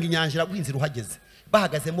iramubwira ngo inyanja iraguha inzira uhageze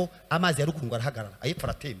bahagazemo amazi ya ruguru ngo arahagarara ayepfo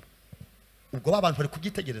aratemba ubwo abantu bari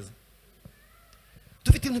kubyitegereza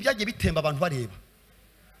dufite ibintu byagiye bitemba abantu bareba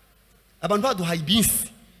abantu baduhaye iminsi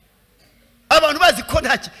abantu bazi ko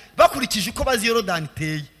ntaki bakurikije uko bazi Yorodani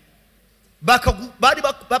iteye bari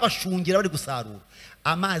babashungira bari gusarura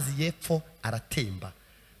amazi yepfo aratemba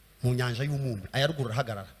mu nyanja y'umunyu aya ruguru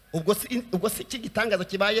arahagarara ubwo si iki gitangazo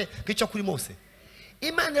kibaye kicyo kuri Mose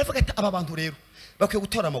Imana iravuga ati aba bantu rero bakwiye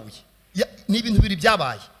gutora amabuye. Ni ibintu biri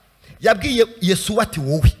byabaye. Yabwiye Yesu ati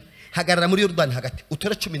wowe hagarara muri Yorodani hagati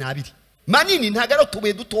utore 12 manini ntagara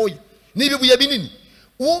tubuye dutoye nibibuye binini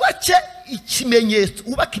ubake ikimenyetso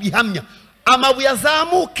ubake ibihamya amabuye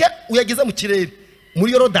azamuke uyageze mu kirere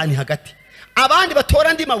muri Yorodani hagati abandi batora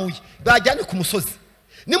andi mabuye bajyane ku musozi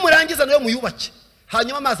nimurangiza nayo muyubake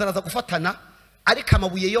hanyuma amazi araza gufatana ariko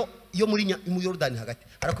amabuye yo muri Yorodani hagati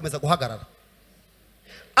arakomeza guhagarara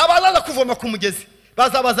abazaza kuvoma ku mugezi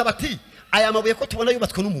bazabaza bati aya mabuye ko tubona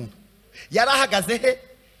yubatswe n'umuntu yarahagaze he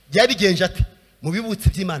yabigenje ati mu bibutse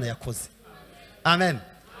by'Imana yakoze. Amen.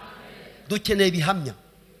 Dukeneye ibihamya,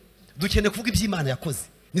 dukeneye kuvuga iby'Imana yakoze,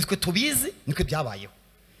 nitwe tubizi, nitwe byabayeho.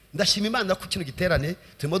 Ndashima Imana ko kino giterane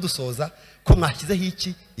turimo dusoza ko mwashyizeho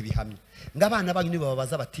iki ibihamya. Ngabana banyu nibo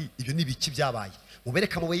babaza bati ibyo ni biki byabaye,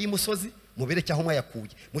 mubereka amabuye y'umusozi, mubereke aho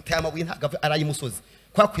mwayakuye, mutaye amabuye ntago ari y'umusozi,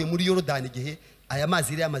 kwakuye muri Yorodani igihe aya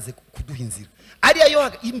mazi yari yamaze kuduha inzira ari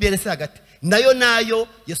ayo imbere se hagati nayo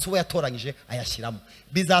Yesu we yatoranyije ayashyiramo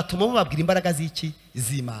bizatuma mubabwira imbaraga z'iki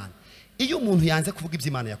z'Imana. Iyo umuntu yanze kuvuga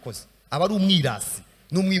iby'Imana yakoze aba ari umwirasi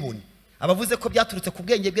n'umwiboni, abavuze ko byaturutse ku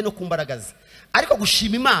bwenge bwe no ku mbaraga ze, ariko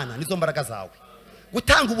gushima Imana nizo mbaraga zawe,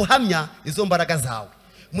 gutanga ubuhamya nizo mbaraga zawe.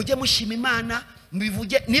 Mujye mushima Imana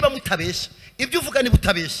mubivuge niba mutabeshye, ibyo uvuga niba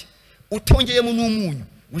utabeshye utongeyemo n'umunyu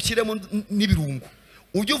ushyiremo n'ibirungo,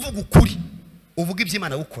 ujye uvuga ukuri, uvuga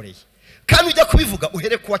iby'Imana gukoreye, kandi ujya kubivuga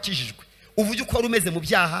uhere ko wakijijwe, uvuge uko wari umeze mu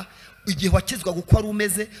byaha, igihe wakizwa uko wari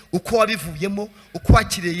umeze, uko wabivuyemo, uko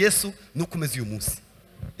wakiriye Yesu nuko umeze uyu munsi.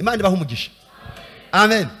 Imana ibahe umugisha.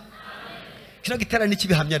 Amen. Kino giterane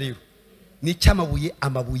cy'ibihamya rero ni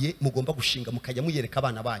amabuye mugomba gushinga mukajya muyereka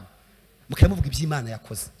abana banyu, mukajya muvuga iby'Imana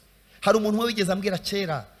yakoze. Hari umuntu wigeze ambwira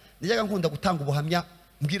kera, najyaga nkunda gutanga ubuhamya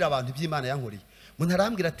mbwira abantu iby'Imana yankoreye. Umuntu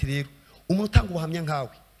arambwira ati rero umuntu utanga ubuhamya nkawe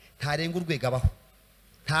ntarenga urwego abaho,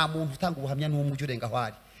 nta muntu utanga ubuhamya n'umwe ujya urenga aho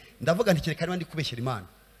ari. Ndavuga nti kereka niba ndi kubeshyera Imana,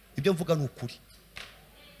 ibyo mvuga ni ukuri,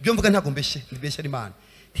 ibyo mvuga ntabwo mbeshyera Imana.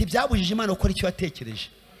 Ntibyabujije Imana gukora icyo yatekereje.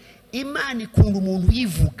 Imana ikunda umuntu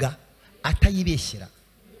yivuga atayibeshyera.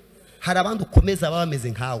 Hari abandi ukomeza baba bameze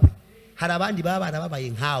nkawe, hari abandi baba barababaye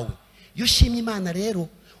nkawe. Iyo ushimye Imana rero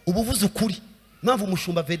uba uvuze ukuri. Mpamvu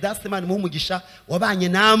umushumba Vedaste Imana imuhe umugisha wabanye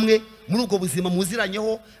namwe muri ubwo buzima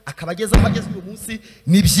muziranyeho akaba ageze aho ageze uyu munsi,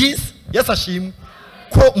 ni byiza. Yesu ashimwe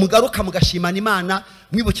ko mugaruka mugashimana Imana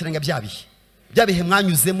mwibukiranya bya bihe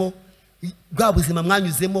mwanyuzemo, bwa buzima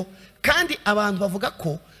mwanyuzemo. Kandi abantu bavuga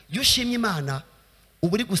ko iyo ushimye Imana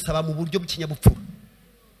uba uri gusaba mu buryo bw'ikinyabupfura,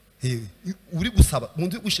 uri gusaba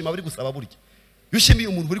umuntu uri gushima uri gusaba burya. Iyo ushimiye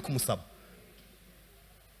umuntu uri kumusaba,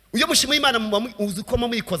 iyo mushimiye Imana uzi ko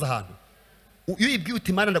muyikoza ahantu, iyo uyibwiye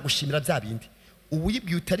uti Imana ndagushimira bya bindi, ubu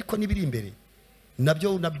uyibwiye uti ariko n'ibiri imbere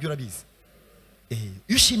nabyo urabizi.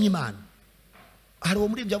 Iyo ushimye Imana, hari uwo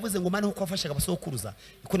muri ibyo yavuze ngo Imana uko wafashaga abasokuruza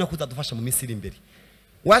iko nako uzadufasha mu minsi iri imbere.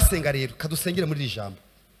 Wasenga rero kadusengere muri iri jambo.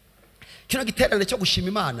 Kino giterane cyo gushima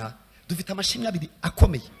Imana dufite amashimwe abiri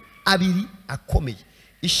akomeye.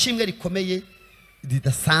 Ishimwe rikomeye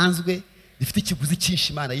ridasanzwe rifite ikiguzi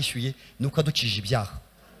cyinshi Imana yishyuye nuko adukije ibyaha.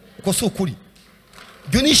 Uko si ukuri?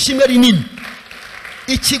 Byo ni ishimwe rinini.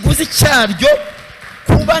 Ikiguzi cyaryo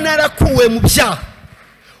kuba narakuwe mu byaha.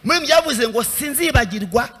 Muri byavuze ngo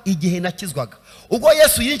sinzibagirwa igihe nakizwaga. Ubwo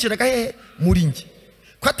Yesu yinjiraga hehe muri nge.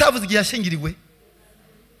 Ko atavuze igihe yashingiriwe,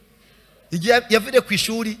 igihe yavire ku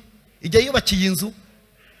ishuri, igihe yubakiye inzu,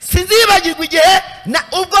 sinzibagirwa igihe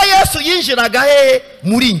ubwo Yesu yinjiraga hehe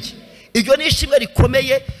muri nge. Ibyo ni ishimwe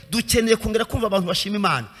rikomeye. Dukeneye kongera kumva abantu bashima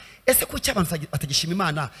Imana. Ese ko cy'abantu batagishima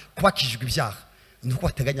Imana kubakijijwe ibyaha nuko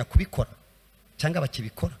bateganya kubikora cyangwa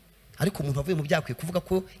bakibikora? Ariko umuntu avuye mu byaha kwiye kuvuga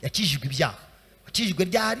ko yakijijwe ibyaha. Ukijijwe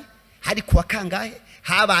ryari? Hari kuwa kangahe?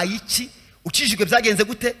 Habaye iki? Ukijijwe byagenze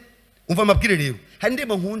gute? Umva amabwire rero. Hari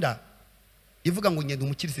ndimo nkunda ivuga ngo ngende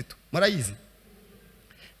umukirisitu. Murayizi?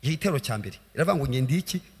 Igitero cya mbere iravuga ngo ngende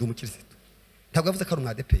iki ndi umukirisitu. Ntabwo yavuze ko ari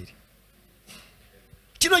umwadeperi.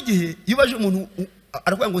 Kino gihe yibaje umuntu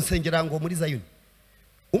aravuga ngo nsengera ngo muri Zayuni.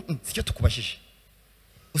 Sicyo tukubashije.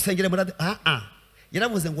 Usengera muri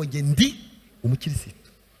yaravuze ngo ndi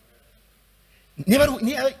umukirisitu.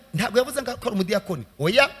 Ntabwo yavuze ko ari umudiyakoni.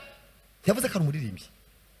 Oya, yavuze ko ari umuririmbyi.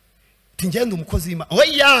 Ngende umukozi w'Imana.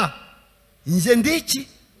 Oya, nje ndiki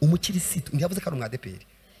umukirisitu. Ntiyavuze ko ari umwadeperi,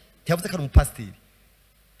 ntiyavuze ko ari umupasiteri.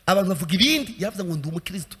 Abantu bavuga ibindi, yaravuze ngo ndi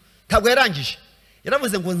umukirisitu. Ntabwo yarangije,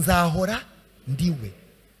 yaravuze ngo nzahora ndiwe.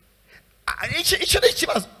 Icyo ni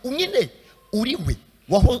ikibazo. Umwine uri we,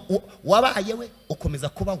 wabaye we, ukomeza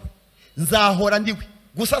kuba we. Nzahora ndiwe.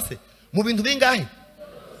 Gusa se mu bintu bingahe?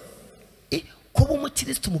 Kuba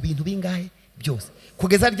umukirisitu mu bintu bingahe byose,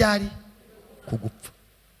 kugeza ryari? Kugupfa.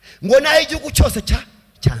 ngo naho igihugu cyose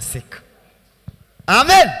cyanseka.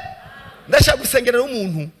 Amen. Ndashaka gusengerera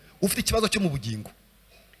umuntu ufite ikibazo cyo mu bugingo,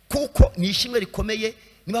 kuko ni ishimwe rikomeye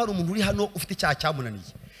niba hari umuntu uri hano ufite icyaha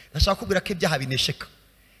cyamunaniye. Ndashaka kubwira ko ibyaha binesheka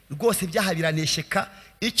rwose, ibyaha biranesheka.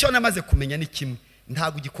 Icyo namaze kumenya ni kimwe,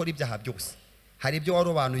 ntabwo ugikora ibyaha byose. Hari ibyo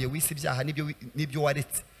warobanuye wisi ibyaha n'ibyo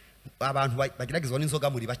waretse. Abantu bageragezwa n'inzoga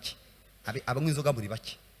muri bake, abanywa inzoga muri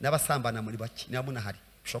bake, n'abasambana muri bake, n'amunahari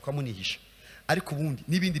bishoboka munihisha, ariko ubundi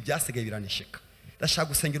n'ibindi byasigaye biranesheka. Ndashaka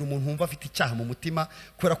gusengera umuntu wumva afite icyaha mu mutima,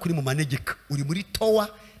 kubera kuri mu manegeka, uri muri towa,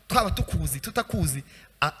 twaba tukuzi tutakuzi,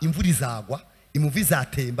 imvura izagwa, imuvi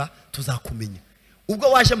izatemba, tuzakumenya.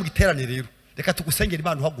 Ubwo waje mu giterane rero, reka tugusengera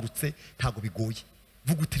Imana uhagurutse, ntago bigoye.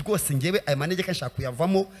 Vuga uti rwose ngewe aya manegeka nshaka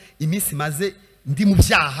kuyavamo, iminsi maze ndi mu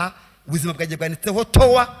byaha, ubuzima bwanjye bwanitseho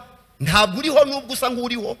towa, ntabwo uriho nubwo usa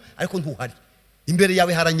nk'uriho, ariko ntuhari. Imbere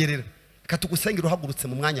yawe haranyerera. Reka tugusengera uhagurutse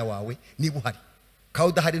mu mwanya wawe niba uhari. Kaho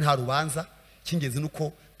udahari nta rubanza, cy'ingenzi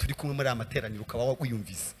nuko turi kumwe muri amateraniro ukaba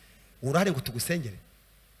wiyumvise. Urahari ngo tugusengere.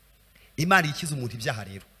 Imana ikiza umuntu ibyaha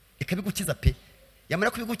rero, ikabigukiza pe. Yamara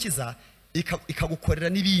kubigukiza ikagukorera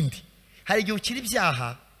n'ibindi. Hari igihe ukiri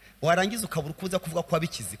ibyaha warangiza ukabura kuza kuvuga ko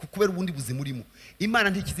wabikize, kubera ubundi buzima urimo. Imana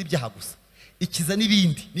ntikiza ibyaha gusa, ikiza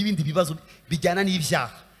n'ibindi bibazo bijyana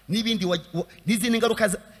n'ibyaha, n'izindi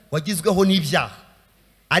ngaruka wagizweho n'ibyaha.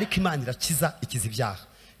 Ariko Imana irakiza, ikiza ibyaha.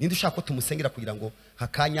 Ninde ushaka ko tumusengera kugira ngo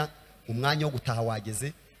hakanya umwanya wo gutaha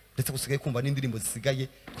wageze, ndetse gusigaye kumva n'indirimbo zisigaye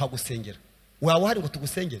twagusengera. Waba uhari ngo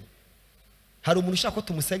tugusengere? Hari umuntu ushaka ko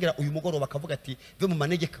tumusengera uyu mugoroba akavuga ati ve mu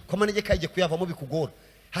manegeka, ko manegeka yagiye kuyavamo bikugora.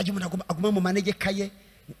 Hajye umuntu aguma mu manegeka ye,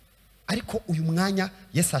 ariko uyu mwanya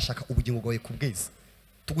Yesu ashaka ubugingo bwawe kubweza.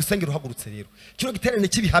 Tugusengera uhagurutse rero. Kino giterane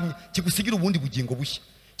kibihamye, kigusigira ubundi bugingo bushya,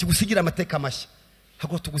 kigusigira amateka mashya.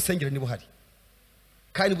 Hago tugusengera niba uhari,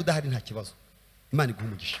 kandi budahari nta kibazo. Imana iguha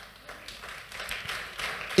umugisha.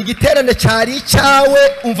 Igiterane cyari cyawe,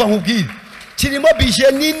 umva nkubwire, kirimo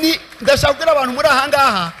bije nini. Ndashaka kubwira abantu muri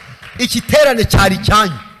ahangaha, igiterane cyari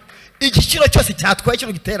cyanyu. Igiciro cyose cyatwaye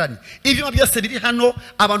kino giterane, ibyuma byose biri hano,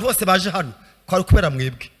 abantu bose baje hano, kwari kubera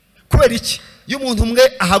mwebwe. Kubera iki? Iyo umuntu umwe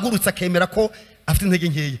ahagurutse akemera ko afite intege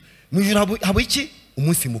nkeya, mu ijuru haba iki?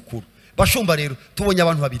 Umunsi mukuru. Bashumba rero, tubonye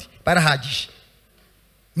abantu babiri barahagije.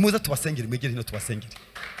 Muza tubasengere, mwegere hino tubasengere,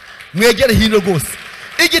 mwegere hino rwose.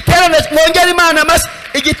 Igiterane mwongera Imana amashyi.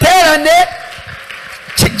 Igiterane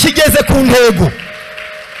kigeze ku ntego.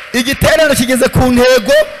 Igiterane kigeze ku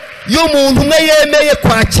ntego y'umuntu umwe yemeye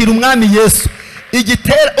kwakira umwami Yesu.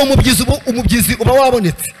 Umubyizi uba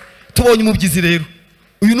wabonetse. Tubonye umubyizi rero,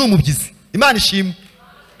 uyu ni umubyizi. Imana ishimwe.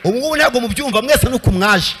 Ubu ngubu ntabwo mubyumva mwese nuko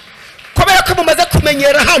mwaje, kubera ko mumaze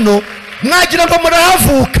kumenyera hano, mwagira ngo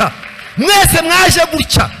murahavuka. Mwese mwaje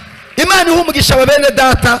gutya. Imana iha umugisha wa bene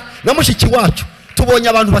data na mushiki wacu. Tubonye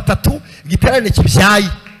abantu batatu, igiterane kibyaye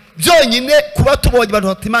byonyine. Kuba tubonye abantu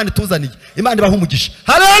batatu Imana ituzaniye, Imana ibaha umugisha.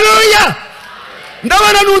 Haleluya.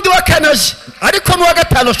 Ndabona n'undi wakanaje, ariko n'uwa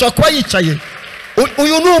gatanu ashobora kuba yicaye.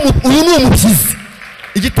 Uyu ni umubyizi.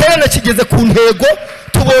 Igiterane kigeze ku ntego.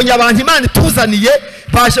 Tubonye abantu Imana ituzaniye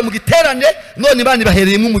baje mu giterane, none Imana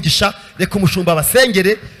ibahereyemo umugisha. Reka umushumba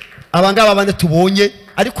basengere abangaba bane tubonye.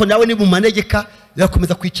 Ariko nawe ni mu manegeka,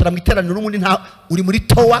 yakomeza kwicara mu giteraniro n'ubundi nta uri muri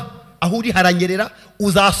towa, aho uri haranyerera,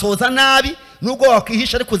 uzasoza nabi. Nubwo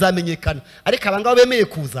wakwihisha ariko uzamenyekana. Ariko abangaba bemeye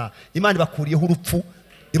kuza, Imana ibakuriyeho urupfu,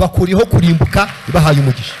 ibakuriyeho kurimbuka, ibahaye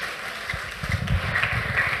umugisha.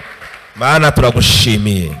 Mana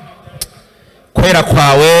turagushimiye kwera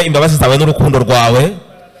kwawe, imbabazi zawe n'urukundo rwawe,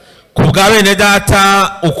 kubwa bene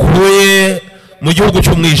data ukuye mu gihugu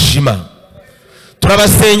cy'umwijima.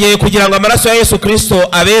 Turabasengeye kugira ngo amaraso ya Yesu Kristo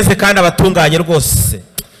abeze kandi abatunganye rwose.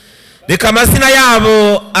 Reka amazina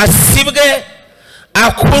yabo asibwe,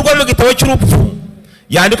 akurwa mu gitabo cy'urupfu,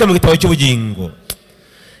 yandikwe mu gitabo cy'ubugingo.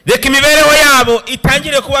 Reka imibereho yabo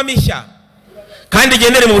itangire kuba mishya kandi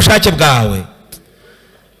igendere mu bushake bwawe.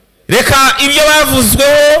 Reka ibyo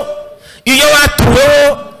bavuzweho, ibyo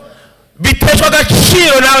batuweho biteshwa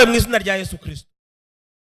agaciro nawe mu izina rya Yesu Kristo.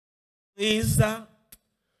 Mwiza,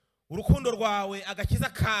 urukundo rwawe, agakiza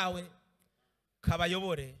kawe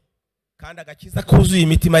kabayobore, kandi agakiza kuzuye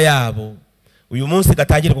imitima yabo uyu munsi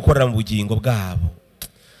gatangire gukorera mu bugingo bwabo.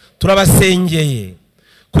 Turabasengeye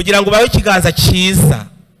kugira ngo babe ikiganza cyiza,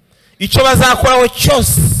 icyo bazakoraho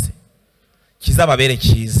cyose kizababere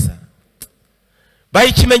cyiza. Bahe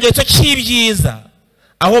ikimenyetso cy'ibyiza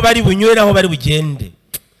aho bari bunyure aho bari bugende.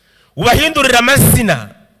 Ubahindurira amazina,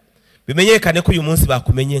 bimenyekane ko uyu munsi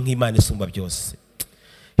bakumenye nk'Imana isumba byose.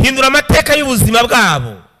 Hindura amateka y'ubuzima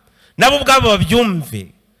bwabo, nabo ubwabo babyumve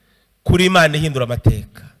kuri Imana ihindura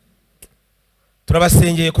amateka.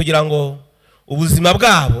 Turabasengeye kugira ngo ubuzima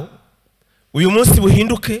bwabo uyu munsi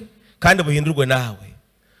buhinduke kandi buhindurwe nawe,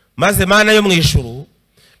 maze Mana yo mu ijuru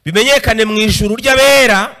bimenyekane mu ijuru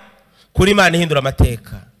ry'abera kuri Imana ihindura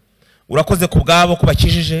amateka. Urakoze ku bwabo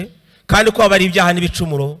kubakijije kandi ko abari ibyaha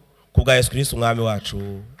n'ibicumuro ku bwa Yesu Kristo umwami wacu.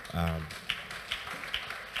 Amen.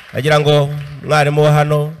 Agira ngo mwarimu wa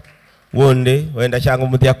hano wundi wenda cyangwa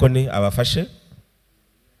umudiyakoni abafashe.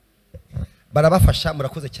 Barabafasha.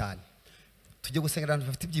 Murakoze cyane. Tujye gusengera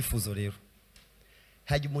abantu bafite ibyifuzo rero.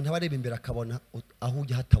 Hajya umuntu abareba imbere akabona aho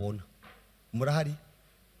ujya hatabona. Murahari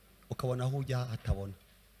ukabona aho ujya hatabona.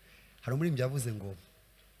 Hari umuririmbyi yavuze ngo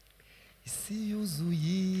isi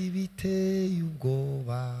yuzuye ibiteye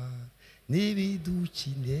ubwoba n'ibiduca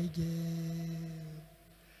intege,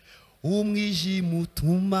 umwijima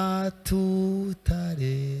utuma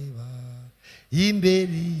tutareba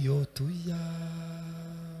imbere iyo tujya,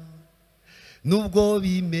 nubwo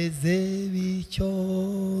bimeze bityo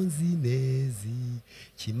nzi neza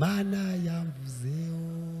Imana yamvuzeho,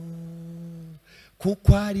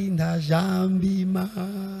 kuko ari nta jambo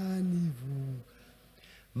Imana ivuga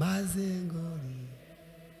maze ngori.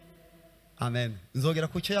 Amen. Nzogera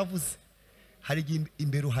ku cyo yavuze. Hari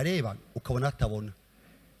imbere uhareba ukabona hatabona.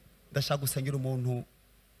 Ndashaka gusengera umuntu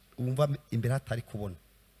wumva imbere hatari kubona,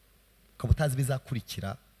 ukaba utazi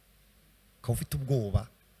bizakurikira, ukaba ufite ubwoba,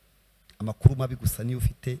 amakuru mabi gusa niyo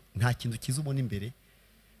ufite, nta kintu kiza ubona imbere,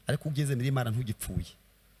 ariko ugeze muri Imana ntugipfuye.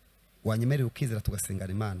 Wanyemerera ukizera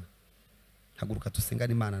tugasengana Imana. Haguruka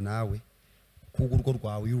dusengane Imana nawe, kuko urugo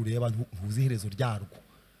rwawe iyo ureba ntuzi iherezo ryarwo.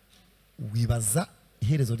 Wibaza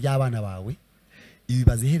iherezo ry'abana bawe,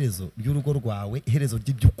 ibibaza iherezo ry'urugo rwawe, iherezo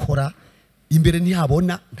ry'ibyo ukora, imbere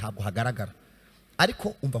ntihabona, ntabwo hagaragara.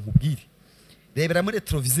 Ariko umva nkubwire, rebera muri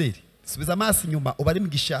retroviseur, subiza amaso inyuma, ubari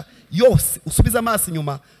imigisha yose, usubiza amaso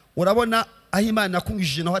inyuma, urabona aho Imana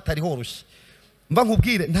yakungishije naho hatari horoshye. Mva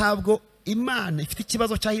nkubwire, ntabwo Imana ifite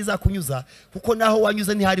ikibazo cyaho izakunyuza, kuko naho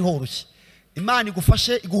wanyuze ntihari horoshye. Imana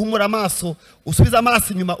igufashe, iguhumura amaso, usubiza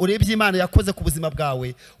amaso inyuma, urebye Imana yakoze ku buzima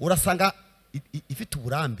bwawe, urasanga ifite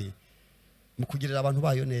uburambe mu kugirira abantu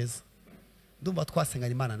bayo neza. Ndumva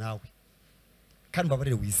twasengana Imana nawe, kandi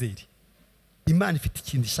mbabarire wizere. Imana ifite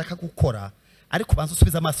ikintu ishaka gukora, ariko banza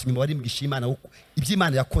usubiza amaso inyuma, bari mugisha Imana ibyo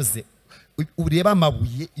Imana yakoze. Ureba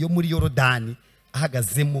amabuye yo muri Yorodani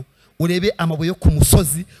ahagazemo, urebe amabuye yo ku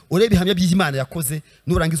musozi, urebe ihamya by'Imana yakoze,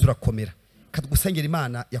 nurangiza urakomera. Katugusengera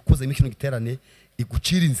Imana yakoze imikino giterane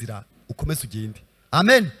igucira inzira, ukomeze ugende.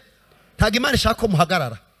 Amen. Ntago Imana ishaka ko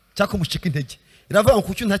muhagarara cyangwa mushika intege. Iravuga ngo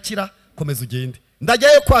kucyo ntakira, komeza ugende.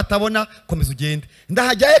 Ndajyaye ko atabona, komeza ugende.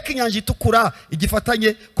 Ndahajyaye ko inyanja itukura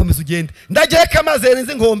igifatanye, komeza ugende. Ndajyaye ko amazi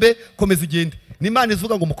yarenze inkombe, komeza ugende. Ni Imana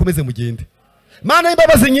ivuga ngo mukomeze mugende. Mana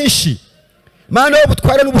y'imbabazi nyinshi, Mana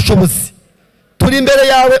y'ubutware n'ubushobozi, turi imbere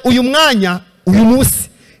yawe uyu mwanya, uyu munsi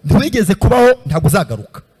ntiwigeze kubaho, ntabwo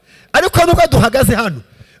uzagaruka. Ariko nubwo duhagaze hano,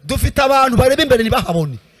 dufite abantu bareba imbere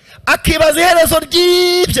ntibahabone, akibaza iherezo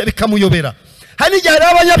ry'ibyo bikamuyobera. Hari igihe hari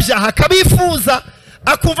abanyabyaha akabifuza,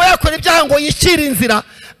 akumva yakora ibyaha ngo yicire inzira,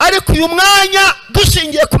 ariko uyu mwanya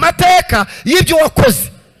dushingiye ku mateka y'ibyo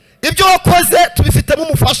wakoze. Ibyo wakoze tubifitemo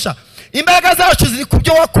umufasha, imbaraga zacu ziri ku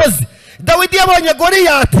byo wakoze. Dawidi yabonye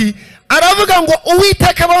Goliyati, aravuga ngo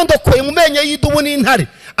Uwiteka abandokoye mu menyo y'idubu n'intare,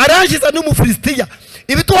 arangiza n'Umufilisitiya.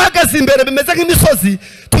 Ibi duhagaze imbere bimeze nk'imisozi,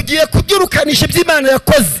 tugiye kubyirukanisha iby'Imana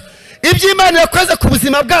yakoze. Iby'Imana yakoze ku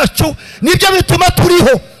buzima bwacu nibyo bituma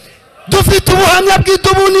turiho. Dufite ubuhamya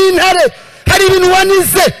bw'idubu n'intare, hari ibintu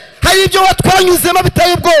wanize, hari ibyo watwanyuzemo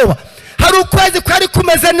biteye ubwoba. Hari ukwezi kwari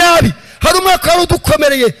kumeze nabi, hari umwaka wari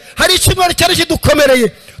udukomereye, hari icyumweru cyari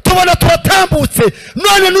kidukomereye, tubona turatambutse.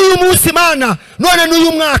 None n'uyu munsi Imana, none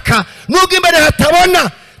n'uyu mwaka, nubwo imbere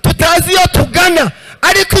hatabona, tutazi iyo tugana,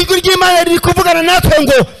 ariko ijwi ry'Imana riri kuvugana natwe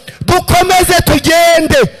ngo dukomeze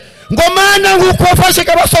tugende. Ngo Mana nk'uko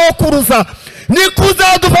wafashaga abasokuruza, niko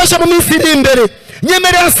uzadufasha mu minsi iri imbere.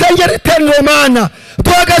 Nyemerera nsengera iteraniro Mana,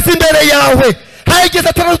 duhagaze imbere yawe. Hageze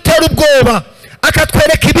atarutera ubwoba,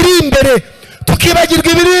 akatwereka ibiri imbere,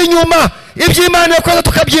 tukibagirwa ibiri inyuma. Iby'Imana yakoze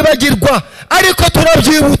tukabyibagirwa, ariko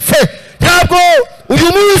turabyibutse. Ntabwo uyu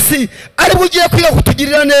munsi ari bugiye kwiga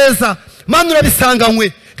kutugirira neza. Mana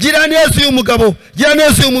urabisanganywe, gira neza uyu mugabo, gira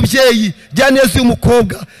neza uyu mubyeyi, gira neza uyu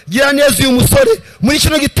mukobwa, gira neza uyu musore. Muri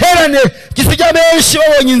kino giterane gisiga benshi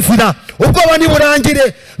babonye inzira, ubwoba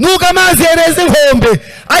niburangire, nubwo amazi yereze inkombe,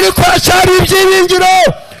 ariko hacari ibyiringiro.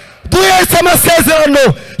 Duhetse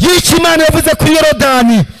amasezerano y'icyo Imana yavuze kuri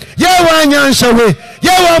Yorodani. Yewe wa nyanja we,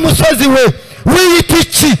 yewe wa musozi we, wiyita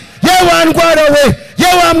iki? Yewe wa ndwara we,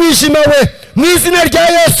 yewe wa mwijima we, mu izina rya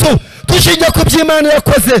Yesu dushingiye ku by'Imana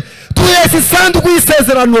yakoze, duhetse isanduku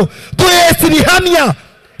y'isezerano, duhetse ibihamya,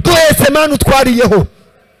 duhetse Mana utwariyeho.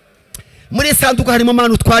 muri sanduku harimo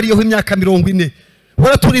manu twariyeho imyaka 40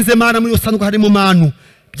 waraturinze mana muri sanduku harimo manu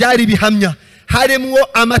byari bihamya harimo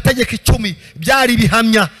amategeko 10 byari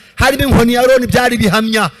bihamya harimo inkoni ya Aroni byari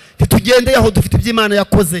bihamya titugendeye aho dufite iby'Imana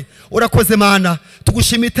yakoze urakoze mana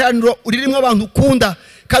tugushimira iteraniro uririmo abantu ukunda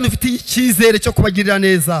kandi ufite icyizere cyo kubagirira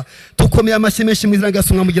neza tukomeye amashyi menshi mu izina rya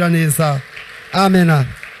Yesu mugira neza amen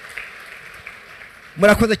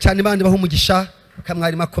murakoze cyane Imana ibahe umugisha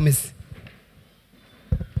kamwari makomeze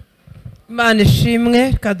Imana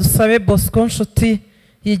ishimwe kadusabe Bosco Nshuti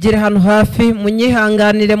yigire hano hafi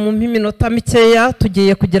munyihanganire mu minota mikeya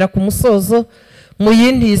tugiye kugera ku musozo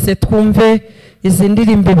muyintize twumve izi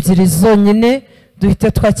ndirimbo ebyiri zonyine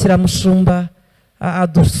duhite twakira mushumba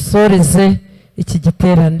adusoreze iki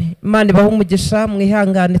giterane Imana ibahe umugisha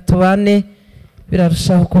mwihangane tubane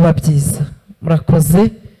birarushaho kuba byiza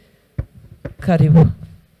murakoze karibu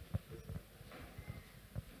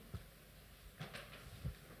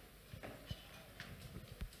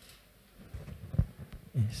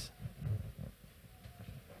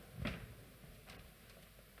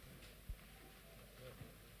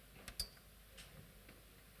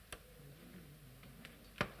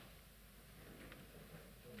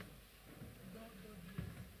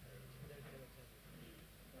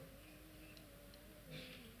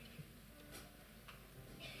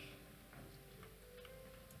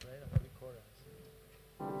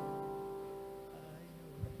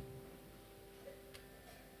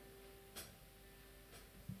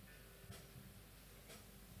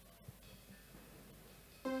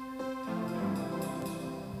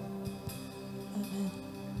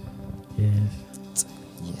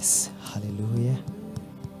Yes, hallelujah.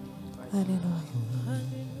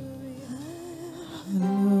 Hallelujah.